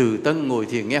chùa từ tân ngồi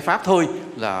thiền nghe Pháp thôi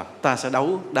là ta sẽ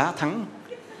đá thắng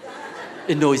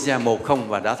Indonesia 1-0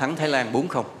 và đã thắng Thái Lan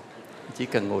 4-0. Chỉ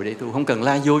cần ngồi đây tu, không cần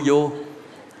la vô.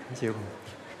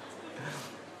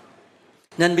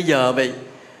 Nên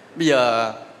bây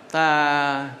giờ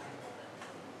ta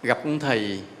gặp ông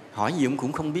thầy hỏi gì ông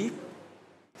cũng không biết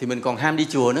thì mình còn ham đi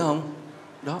chùa nữa không?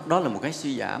 Đó là một cái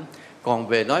suy giảm.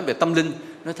 Còn nói về tâm linh,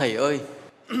 nói thầy ơi,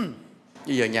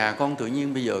 bây giờ nhà con tự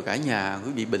nhiên bây giờ cả nhà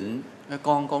cứ bị bệnh,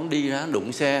 con đi ra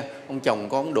đụng xe, ông chồng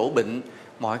con đổ bệnh,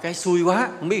 mọi cái xui quá,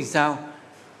 không biết làm sao.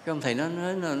 Cái ông thầy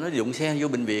nó đụng xe vô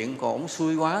bệnh viện, còn ông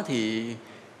xui quá thì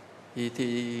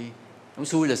ông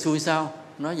xui là xui sao?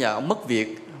 Nói giờ ông mất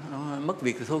việc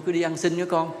thì thôi cứ đi ăn xin với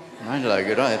con. Nói lời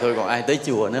cái đó thì thôi còn ai tới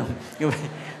chùa nữa không?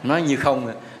 Nói như không,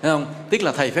 thấy không? Tức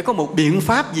là thầy phải có một biện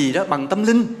pháp gì đó bằng tâm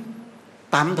linh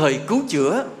tạm thời cứu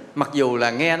chữa, mặc dù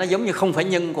là nghe nó giống như không phải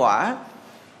nhân quả.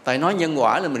 Tại nói nhân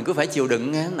quả là mình cứ phải chịu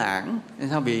đựng nghe nản,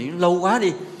 sao bị lâu quá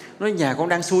đi. Nói nhà con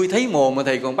đang xui thấy mồ mà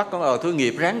thầy còn bắt con thôi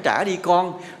nghiệp ráng trả đi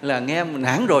con, là nghe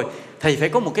nản rồi. Thầy phải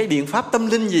có một cái biện pháp tâm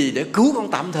linh gì để cứu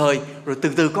con tạm thời, rồi từ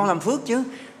từ con làm phước chứ.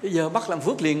 Bây giờ bắt làm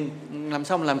phước liền làm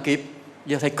sao mà làm kịp.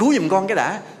 Giờ thầy cứu giùm con cái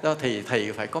đã. Đó thì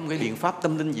thầy phải có một cái biện pháp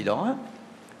tâm linh gì đó.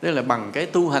 Đây là bằng cái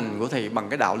tu hành của thầy, bằng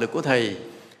cái đạo lực của thầy.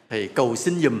 Thầy cầu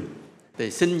xin giùm,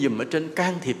 thầy xin giùm ở trên,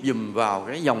 can thiệp giùm vào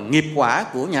cái dòng nghiệp quả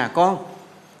của nhà con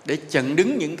để chặn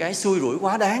đứng những cái xui rủi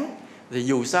quá đáng. Thì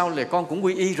dù sao là con cũng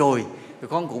quy y rồi,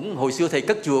 con cũng hồi xưa thầy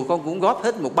cất chùa con cũng góp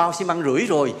hết một bao xi măng rưỡi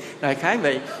rồi, đại khái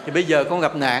vậy. Thì bây giờ con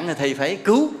gặp nạn thì thầy phải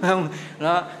cứu, không?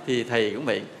 Đó thì thầy cũng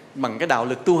vậy, bằng cái đạo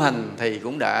lực tu hành thầy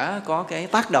cũng đã có cái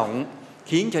tác động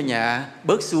khiến cho nhà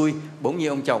bớt xui. Bỗng nhiên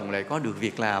ông chồng lại có được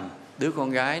việc làm, đứa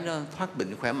con gái nó thoát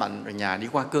bệnh khỏe mạnh, rồi nhà đi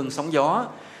qua cơn sóng gió.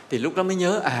 Thì lúc đó mới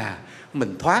nhớ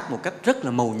mình thoát một cách rất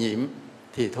là mầu nhiệm,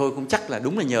 thì thôi cũng chắc là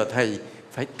đúng là nhờ thầy.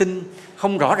 Phải tin,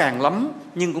 không rõ ràng lắm,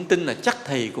 nhưng cũng tin là chắc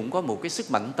thầy cũng có một cái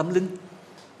sức mạnh tâm linh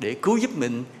để cứu giúp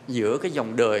mình giữa cái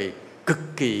dòng đời cực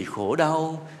kỳ khổ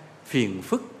đau, phiền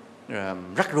phức,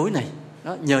 rắc rối này.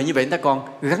 Đó, nhờ như vậy người ta còn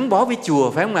gắn bó với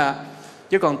chùa, phải không ạ?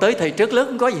 Chứ còn tới thầy trớt lớt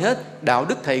không có gì hết. Đạo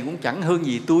đức thầy cũng chẳng hơn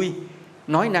gì tôi,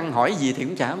 nói năng hỏi gì thì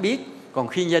cũng chẳng biết. Còn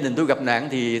khi gia đình tôi gặp nạn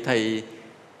thì thầy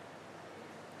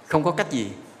không có cách gì,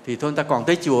 thì thôi người ta còn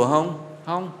tới chùa không?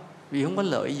 Không, vì không có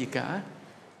lợi gì cả.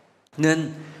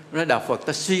 Nên nói đạo Phật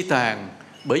ta suy tàn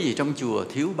bởi vì trong chùa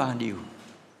thiếu 3 điều.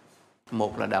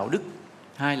 Một là đạo đức,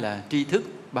 hai là tri thức,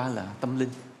 ba là tâm linh.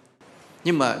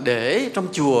 Nhưng mà để trong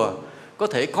chùa có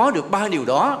thể có được 3 điều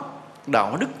đó,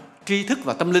 đạo đức, tri thức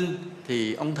và tâm linh,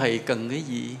 thì ông thầy cần cái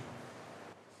gì?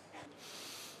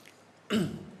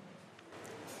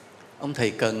 Ông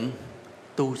thầy cần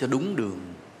tu cho đúng đường.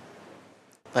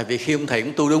 Tại vì khi ông thầy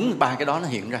cũng tu đúng, 3 cái đó nó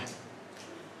hiện ra.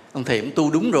 Ông thầy cũng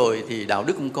tu đúng rồi thì đạo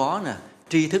đức ông có nè,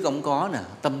 tri thức ông có nè,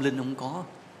 tâm linh ông có.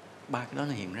 3 cái đó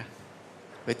nó hiện ra.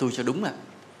 Phải tu cho đúng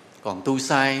Còn tu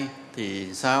sai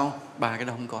thì sao? 3 cái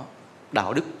đó không có.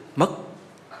 Đạo đức mất,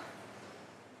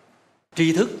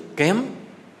 tri thức kém,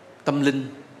 tâm linh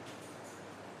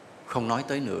không nói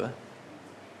tới nữa.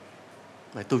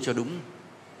 Phải tu cho đúng.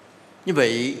 Như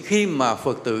vậy khi mà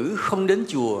Phật tử không đến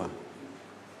chùa,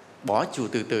 bỏ chùa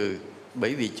từ từ,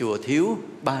 bởi vì chùa thiếu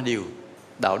 3 điều: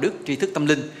 đạo đức, tri thức, tâm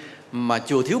linh. Mà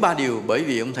chùa thiếu 3 điều bởi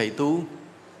vì ông thầy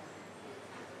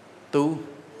tu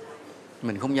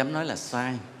mình không dám nói là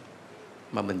sai,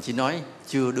 mà mình chỉ nói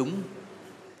chưa đúng.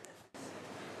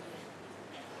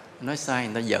 Nói sai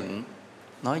người ta giận,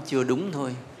 nói chưa đúng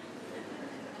thôi.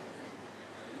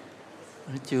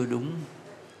 Nó chưa đúng.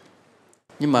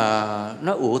 Nhưng mà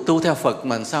nó tu theo Phật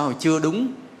mà sao chưa đúng?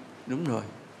 Đúng rồi.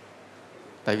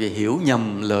 Tại vì hiểu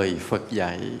nhầm lời Phật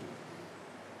dạy.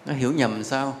 Nó hiểu nhầm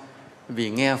sao? Vì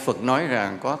nghe Phật nói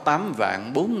rằng có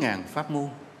 8.400.000 pháp môn.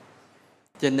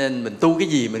 Cho nên mình tu cái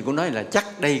gì mình cũng nói là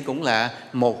chắc đây cũng là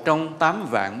một trong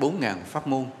 8.400.000 pháp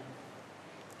môn.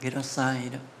 Cái đó sai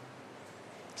đó.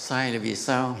 Sai là vì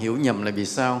sao? Hiểu nhầm là vì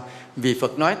sao? Vì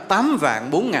Phật nói 8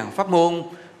 vạn 4 ngàn pháp môn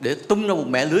để tung ra một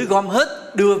mẻ lưới gom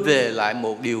hết, đưa về lại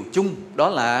một điều chung, đó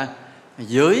là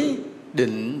giới,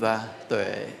 định và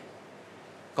tuệ.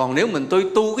 Còn nếu mình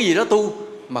tôi tu cái gì đó tu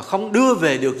mà không đưa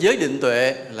về được giới, định,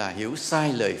 tuệ là hiểu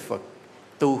sai lời Phật,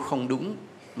 tu không đúng.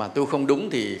 Mà tu không đúng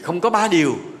thì không có 3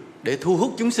 điều để thu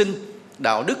hút chúng sinh: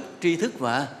 đạo đức, tri thức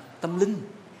và tâm linh.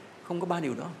 Không có 3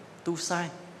 điều đó, tu sai.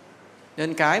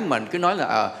 Nên cái mình cứ nói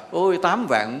là ôi 8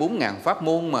 vạn 4 ngàn pháp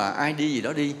môn mà ai đi gì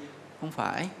đó đi. Không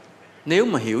phải. Nếu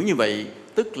mà hiểu như vậy,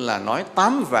 tức là nói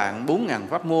 8 vạn 4 ngàn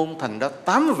pháp môn, thành ra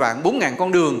 8 vạn 4 ngàn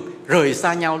con đường rời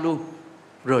xa nhau luôn,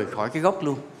 rời khỏi cái gốc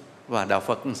luôn. Và đạo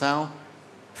Phật làm sao?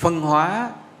 Phân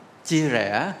hóa, chia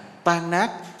rẽ, tan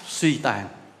nát, suy tàn.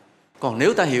 Còn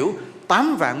nếu ta hiểu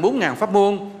 8 vạn 4 ngàn pháp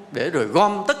môn để rồi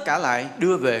gom tất cả lại,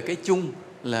 đưa về cái chung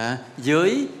là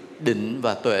giới, định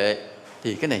và tuệ,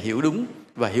 thì cái này hiểu đúng.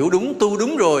 Và hiểu đúng, tu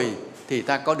đúng rồi thì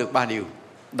ta có được 3 điều: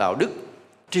 đạo đức,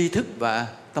 tri thức và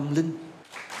tâm linh.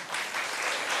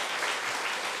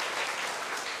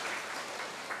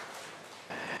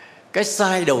 Cái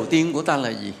sai đầu tiên của ta là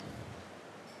gì?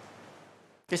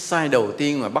 Cái sai đầu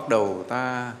tiên mà bắt đầu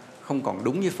ta không còn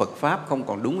đúng với Phật Pháp, không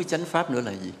còn đúng với chánh Pháp nữa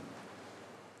là gì?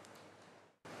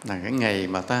 Là cái ngày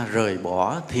mà ta rời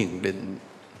bỏ thiền định.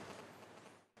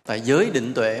 Tại giới,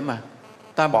 định, tuệ mà.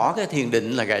 Ta bỏ cái thiền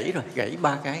định là gãy rồi, gãy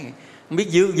 3 cái. Không biết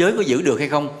giới có giữ được hay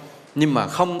không. Nhưng mà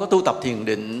không có tu tập thiền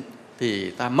định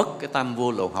thì ta mất cái tam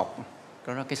vô lậu học.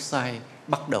 Đó là cái sai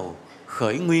bắt đầu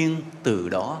khởi nguyên từ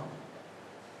đó.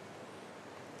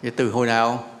 Vậy từ hồi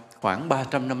nào? Khoảng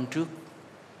 300 năm trước.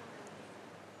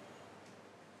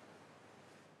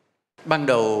 Ban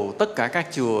đầu tất cả các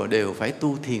chùa đều phải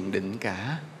tu thiền định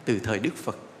cả, từ thời Đức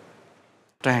Phật.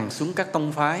 Tràn xuống các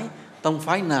tông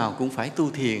phái nào cũng phải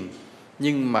tu thiền.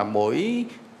 Nhưng mà mỗi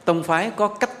tông phái có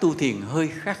cách tu thiền hơi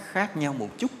khác nhau một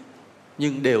chút,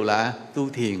 nhưng đều là tu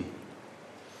thiền.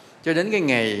 Cho đến cái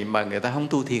ngày mà người ta không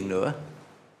tu thiền nữa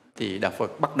thì Đạo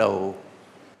Phật bắt đầu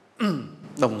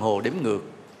đồng hồ đếm ngược,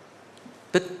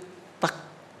 tích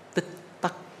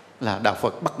tắc là Đạo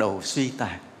Phật bắt đầu suy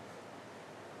tàn.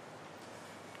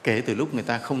 Kể từ lúc người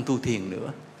ta không tu thiền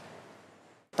nữa.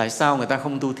 Tại sao người ta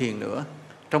không tu thiền nữa?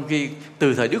 Trong khi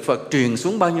từ thời Đức Phật truyền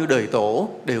xuống bao nhiêu đời tổ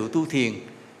đều tu thiền,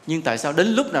 nhưng tại sao đến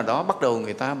lúc nào đó bắt đầu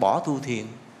người ta bỏ tu thiền?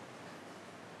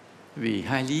 Vì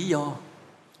 2 lý do.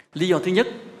 Lý do thứ nhất,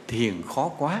 thiền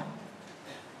khó quá.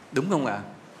 Đúng không ạ?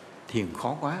 Thiền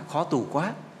khó quá, khó tu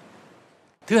quá.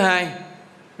 Thứ hai,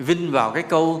 vinh vào cái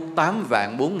câu 8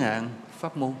 vạn 4 ngàn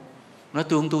pháp môn. Nói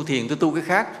tôi không tu thiền, tôi tu cái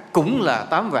khác, cũng là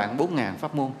 8 vạn 4 ngàn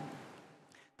pháp môn.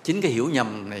 Chính cái hiểu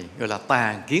nhầm này, gọi là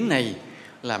tà kiến này,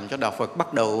 làm cho Đạo Phật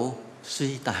bắt đầu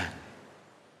suy tàn.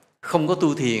 Không có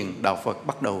tu thiền, Đạo Phật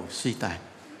bắt đầu suy tàn.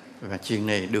 Và chuyện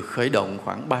này được khởi động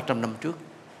khoảng 300 năm trước.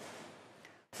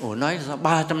 Nói sao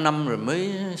 300 năm rồi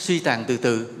mới suy tàn từ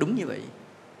từ? Đúng như vậy.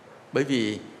 Bởi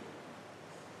vì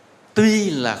tuy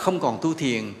là không còn tu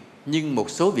thiền, nhưng một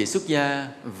số vị xuất gia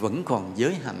vẫn còn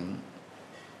giới hạnh.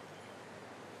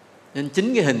 Nên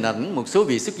chính cái hình ảnh một số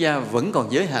vị xuất gia vẫn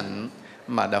còn giới hạnh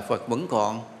mà Đạo Phật vẫn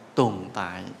còn tồn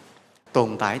tại.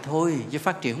 Tồn tại thôi chứ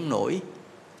phát triển không nổi,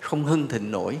 không hưng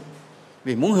thịnh nổi.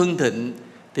 Vì muốn hưng thịnh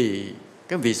thì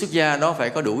cái vị xuất gia đó phải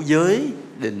có đủ giới,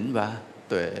 định và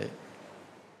tuệ.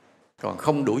 Còn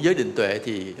không đủ giới, định, tuệ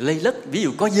thì lây lất. Ví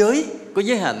dụ có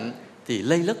giới hạnh thì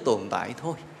lây lất tồn tại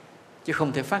thôi, chứ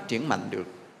không thể phát triển mạnh được.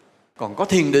 Còn có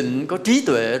thiền định, có trí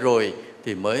tuệ rồi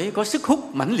thì mới có sức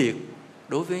hút mãnh liệt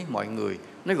đối với mọi người.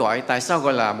 Tại sao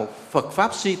gọi là một Phật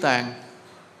Pháp suy tàn?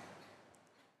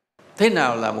 Thế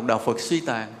nào là một đạo Phật suy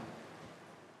tàn?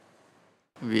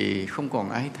 Vì không còn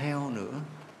ai theo nữa.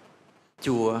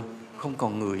 Chùa không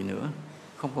còn người nữa,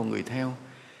 không còn người theo.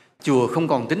 Chùa không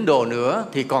còn tín đồ nữa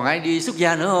thì còn ai đi xuất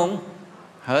gia nữa không?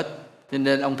 Hết. Cho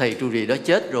nên ông thầy trụ trì đó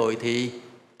chết rồi thì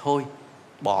thôi,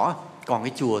 bỏ, còn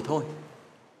cái chùa thôi.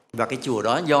 Và cái chùa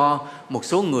đó do một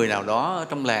số người nào đó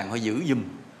trong làng họ giữ giùm.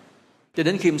 Cho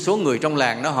đến khi một số người trong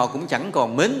làng đó họ cũng chẳng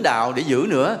còn mến đạo để giữ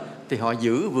nữa, thì họ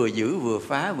giữ vừa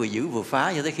phá, vừa giữ vừa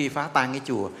phá, cho tới khi phá tan cái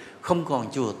chùa, không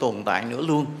còn chùa tồn tại nữa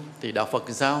luôn, thì đạo Phật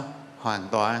sao? Hoàn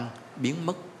toàn biến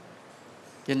mất.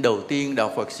 Cho nên đầu tiên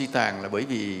đạo Phật suy tàn là bởi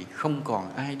vì không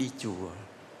còn ai đi chùa,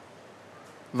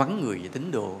 vắng người về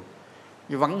tín đồ.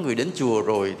 Vắng người đến chùa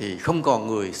rồi thì không còn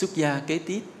người xuất gia kế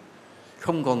tiếp.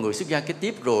 Không còn người xuất gia kế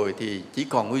tiếp rồi thì chỉ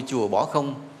còn ngôi chùa bỏ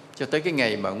không, cho tới cái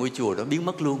ngày mà ngôi chùa đó biến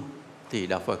mất luôn thì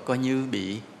đạo Phật coi như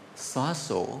bị xóa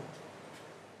sổ.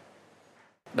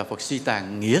 Đạo Phật suy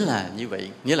tàn nghĩa là như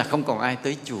vậy, nghĩa là không còn ai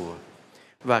tới chùa.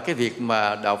 Và cái việc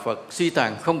mà đạo Phật suy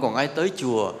tàn không còn ai tới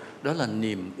chùa, đó là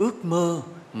niềm ước mơ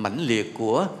mãnh liệt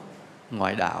của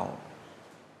ngoại đạo.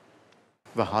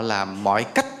 Và họ làm mọi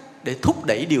cách để thúc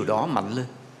đẩy điều đó mạnh lên.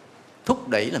 Thúc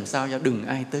đẩy làm sao cho đừng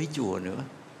ai tới chùa nữa.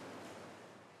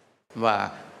 Và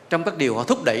trong các điều họ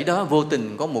thúc đẩy đó, vô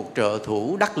tình có một trợ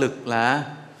thủ đắc lực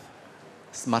là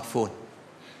smartphone.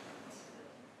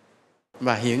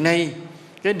 Và hiện nay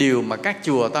cái điều mà các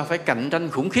chùa ta phải cạnh tranh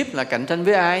khủng khiếp là cạnh tranh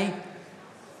với ai?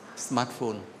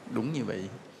 Smartphone. Đúng như vậy.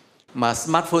 Mà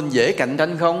smartphone dễ cạnh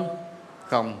tranh không?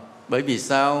 Không. Bởi vì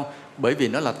sao? Bởi vì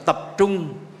nó là tập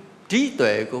trung trí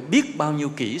tuệ của biết bao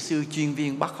nhiêu kỹ sư, chuyên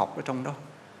viên, bác học ở trong đó.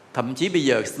 Thậm chí bây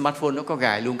giờ smartphone nó có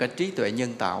gài luôn cả trí tuệ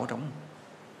nhân tạo ở trong.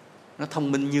 Nó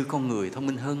thông minh như con người, thông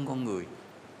minh hơn con người.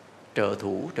 Trợ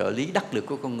thủ, trợ lý đắc lực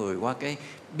của con người qua cái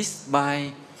BizBy,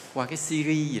 qua cái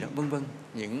Siri gì đó, vân vân.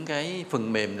 Những cái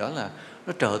phần mềm đó là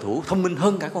nó trợ thủ thông minh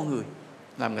hơn cả con người,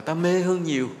 làm người ta mê hơn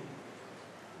nhiều.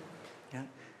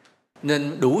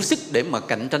 Nên đủ sức để mà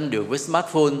cạnh tranh được với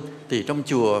smartphone thì trong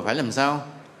chùa phải làm sao?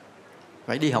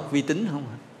 Phải đi học vi tính không?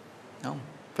 Không.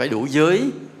 Phải đủ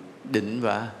giới, định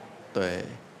và tuệ.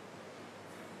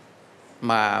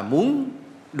 Mà muốn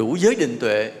đủ giới định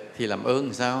tuệ thì làm ơn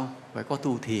làm sao? Phải có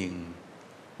tu thiền.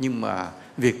 Nhưng mà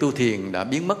việc tu thiền đã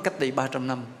biến mất cách đây 300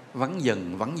 năm,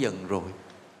 vắng dần rồi.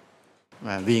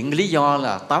 Và vì lý do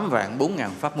là 8 vạn 4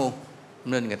 ngàn pháp môn,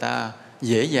 nên người ta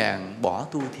dễ dàng bỏ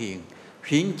tu thiền,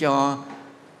 khiến cho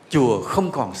chùa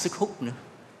không còn sức hút nữa.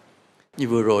 Như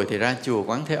vừa rồi thì ra chùa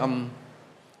Quán Thế Âm,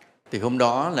 thì hôm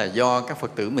đó là do các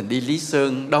Phật tử mình đi Lý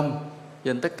Sơn đông,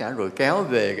 cho nên tất cả rồi kéo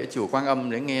về cái chùa Quan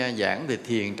Âm để nghe giảng về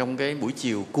thiền trong cái buổi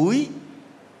chiều cuối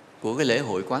của cái lễ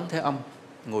hội Quán Thế Âm,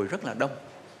 ngồi rất là đông.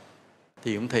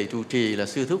 Thì ông thầy trụ trì là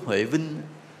Sư Thúc Huệ Vinh,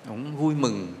 ông vui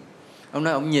mừng. Ông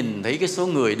nói ông nhìn thấy cái số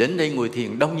người đến đây ngồi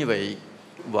thiền đông như vậy,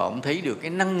 và ông thấy được cái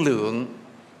năng lượng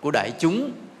của đại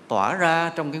chúng tỏa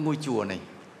ra trong cái ngôi chùa này.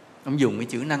 Ông dùng cái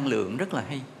chữ năng lượng rất là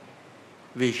hay.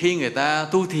 Vì khi người ta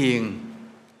tu thiền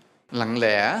lặng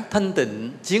lẽ, thanh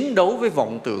tịnh, chiến đấu với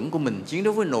vọng tưởng của mình, chiến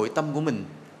đấu với nội tâm của mình,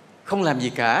 không làm gì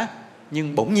cả,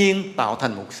 nhưng bỗng nhiên tạo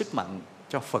thành một sức mạnh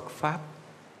cho Phật Pháp.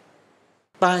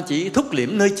 Ta chỉ thúc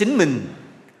liễm nơi chính mình,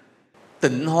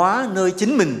 tịnh hóa nơi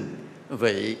chính mình,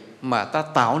 vậy mà ta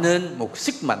tạo nên một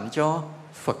sức mạnh cho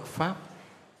Phật Pháp.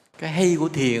 Cái hay của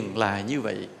thiền là như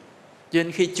vậy. Cho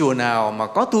nên khi chùa nào mà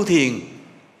có tu thiền,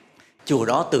 chùa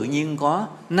đó tự nhiên có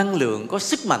năng lượng, có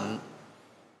sức mạnh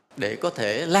để có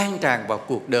thể lan tràn vào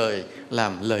cuộc đời,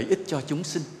 làm lợi ích cho chúng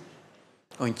sinh.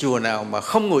 Còn chùa nào mà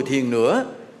không ngồi thiền nữa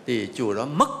thì chùa đó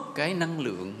mất cái năng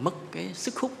lượng, mất cái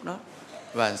sức hút đó.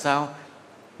 Và sao?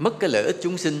 Mất cái lợi ích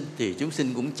chúng sinh thì chúng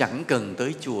sinh cũng chẳng cần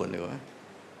tới chùa nữa.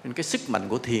 Nên cái sức mạnh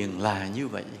của thiền là như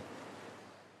vậy.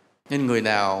 Nên người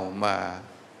nào mà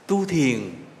tu thiền,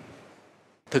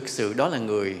 thực sự đó là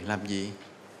người làm gì?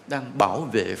 Đang bảo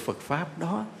vệ Phật Pháp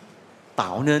đó,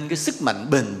 tạo nên cái sức mạnh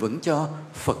bền vững cho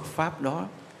Phật Pháp đó.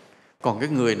 Còn cái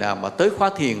người nào mà tới khóa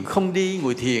thiền không đi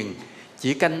ngồi thiền,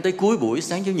 chỉ canh tới cuối buổi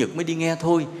sáng Chủ nhật mới đi nghe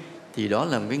thôi, thì đó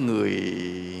là một cái người,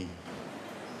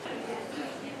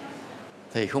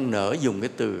 thầy không nỡ dùng cái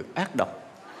từ ác độc.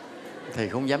 Thầy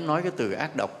không dám nói cái từ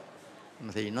ác độc,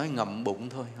 mà thì nói ngậm bụng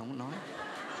thôi, không nói.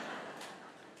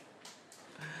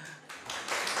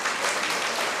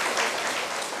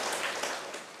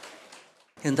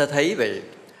 Nên ta thấy vậy,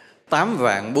 8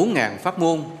 vạn 4 ngàn pháp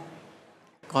môn,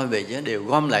 coi về chứ đều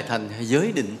gom lại thành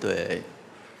giới định tuệ.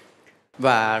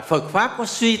 Và Phật Pháp có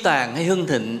suy tàn hay hưng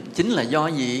thịnh chính là do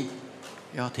gì?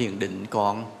 Do thiền định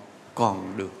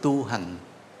còn được tu hành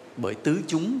bởi tứ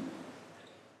chúng.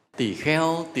 Tỳ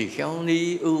kheo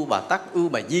ni, ưu bà tắc, ưu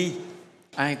bà di,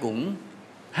 ai cũng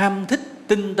ham thích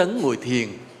tinh tấn ngồi thiền.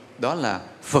 Đó là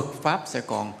Phật Pháp sẽ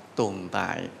còn tồn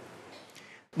tại.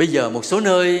 Bây giờ một số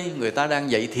nơi người ta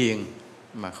đang dạy thiền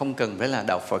mà không cần phải là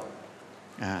đạo Phật.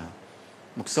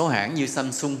 Một số hãng như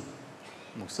Samsung,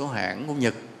 một số hãng của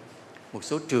Nhật, một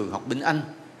số trường học bên Anh,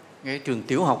 cái trường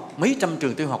tiểu học, mấy trăm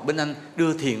trường tiểu học bên Anh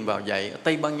đưa thiền vào dạy. Ở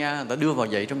Tây Ban Nha người ta đưa vào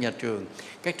dạy trong nhà trường.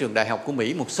 Các trường đại học của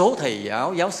Mỹ, một số thầy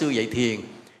giáo sư dạy thiền.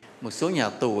 Một số nhà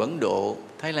tù Ấn Độ,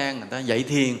 Thái Lan người ta dạy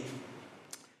thiền.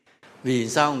 Vì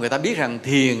sao? Người ta biết rằng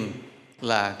thiền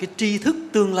là cái tri thức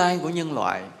tương lai của nhân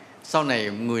loại. Sau này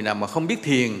người nào mà không biết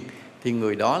thiền thì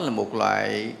người đó là một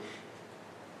loại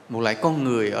con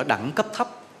người ở đẳng cấp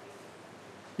thấp.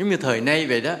 Giống như thời nay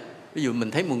vậy đó. Ví dụ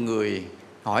mình thấy một người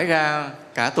hỏi ra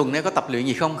cả tuần nay có tập luyện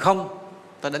gì không? Không.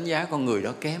 Ta đánh giá con người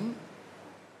đó kém.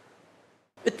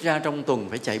 Ít ra trong tuần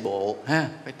phải chạy bộ,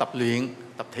 phải tập luyện,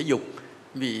 tập thể dục.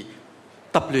 Vì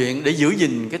tập luyện để giữ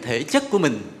gìn cái thể chất của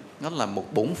mình, nó là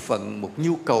một bổn phận, một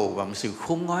nhu cầu và một sự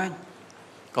khôn ngoan.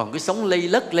 Còn cái sống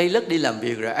lây lất đi làm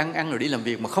việc rồi ăn rồi đi làm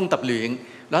việc mà không tập luyện,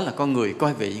 đó là con người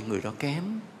coi vậy người đó kém.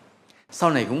 Sau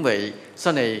này cũng vậy,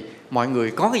 sau này mọi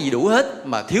người có cái gì đủ hết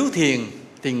mà thiếu thiền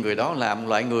thì người đó làm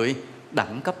loại người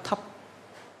đẳng cấp thấp.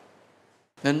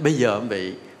 Nên bây giờ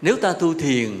vậy, nếu ta tu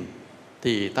thiền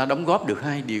thì ta đóng góp được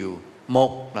hai điều.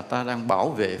 Một là ta đang bảo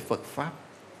vệ Phật Pháp,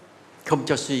 không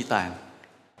cho suy tàn.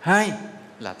 Hai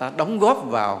là ta đóng góp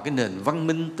vào cái nền văn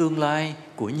minh tương lai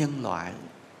của nhân loại.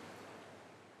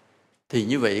 Thì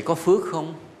như vậy có phước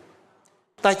không?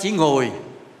 Ta chỉ ngồi,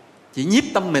 chỉ nhiếp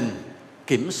tâm mình,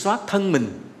 kiểm soát thân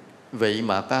mình, vậy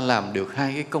mà ta làm được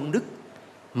hai cái công đức.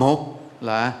 Một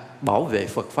là bảo vệ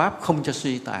Phật Pháp không cho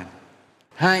suy tàn.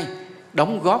 Hai,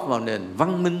 đóng góp vào nền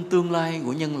văn minh tương lai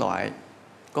của nhân loại.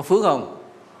 Có phước không?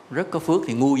 Rất có phước.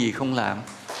 Thì ngu gì không làm,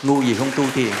 ngu gì không tu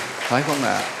thiền, phải không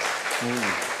ạ?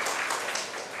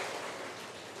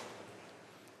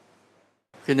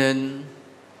 Cho nên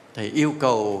Thầy yêu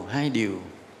cầu hai điều.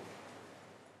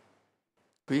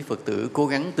 Quý Phật tử cố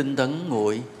gắng tinh tấn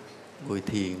ngồi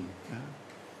thiền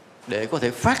để có thể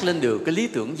phát lên được cái lý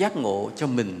tưởng giác ngộ cho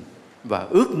mình và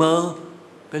ước mơ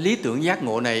cái lý tưởng giác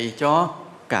ngộ này cho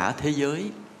cả thế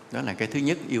giới. Đó là cái thứ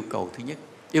nhất, yêu cầu thứ nhất.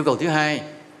 Yêu cầu thứ hai,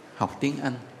 học tiếng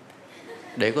Anh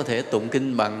để có thể tụng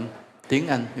kinh bằng tiếng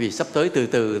Anh. Vì sắp tới từ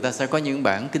từ ta sẽ có những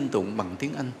bản kinh tụng bằng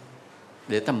tiếng Anh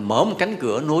để ta mở một cánh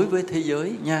cửa nối với thế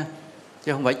giới nha.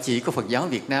 Chứ không phải chỉ có Phật giáo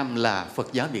Việt Nam là Phật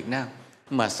giáo Việt Nam,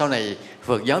 mà sau này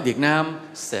Phật giáo Việt Nam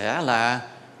sẽ là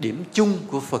điểm chung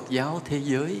của Phật giáo thế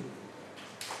giới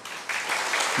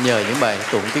nhờ những bài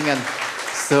tụng tiếng Anh.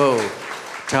 So,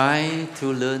 try to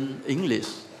learn English.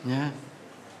 Yeah.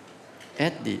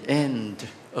 At the end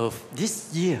of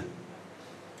this year,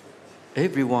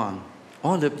 everyone,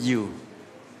 all of you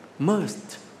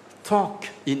must talk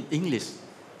in English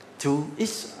to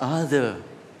each other.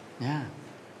 Yeah.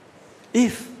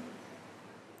 If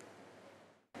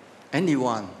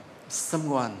anyone,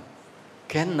 someone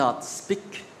cannot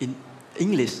speak in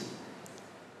English,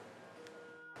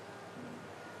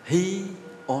 he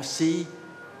or she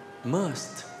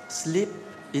must sleep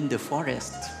in the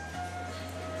forest.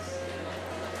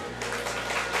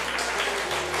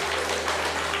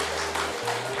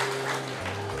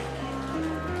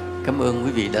 Cảm ơn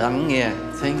quý vị đã lắng nghe.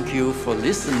 Thank you for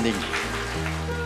listening.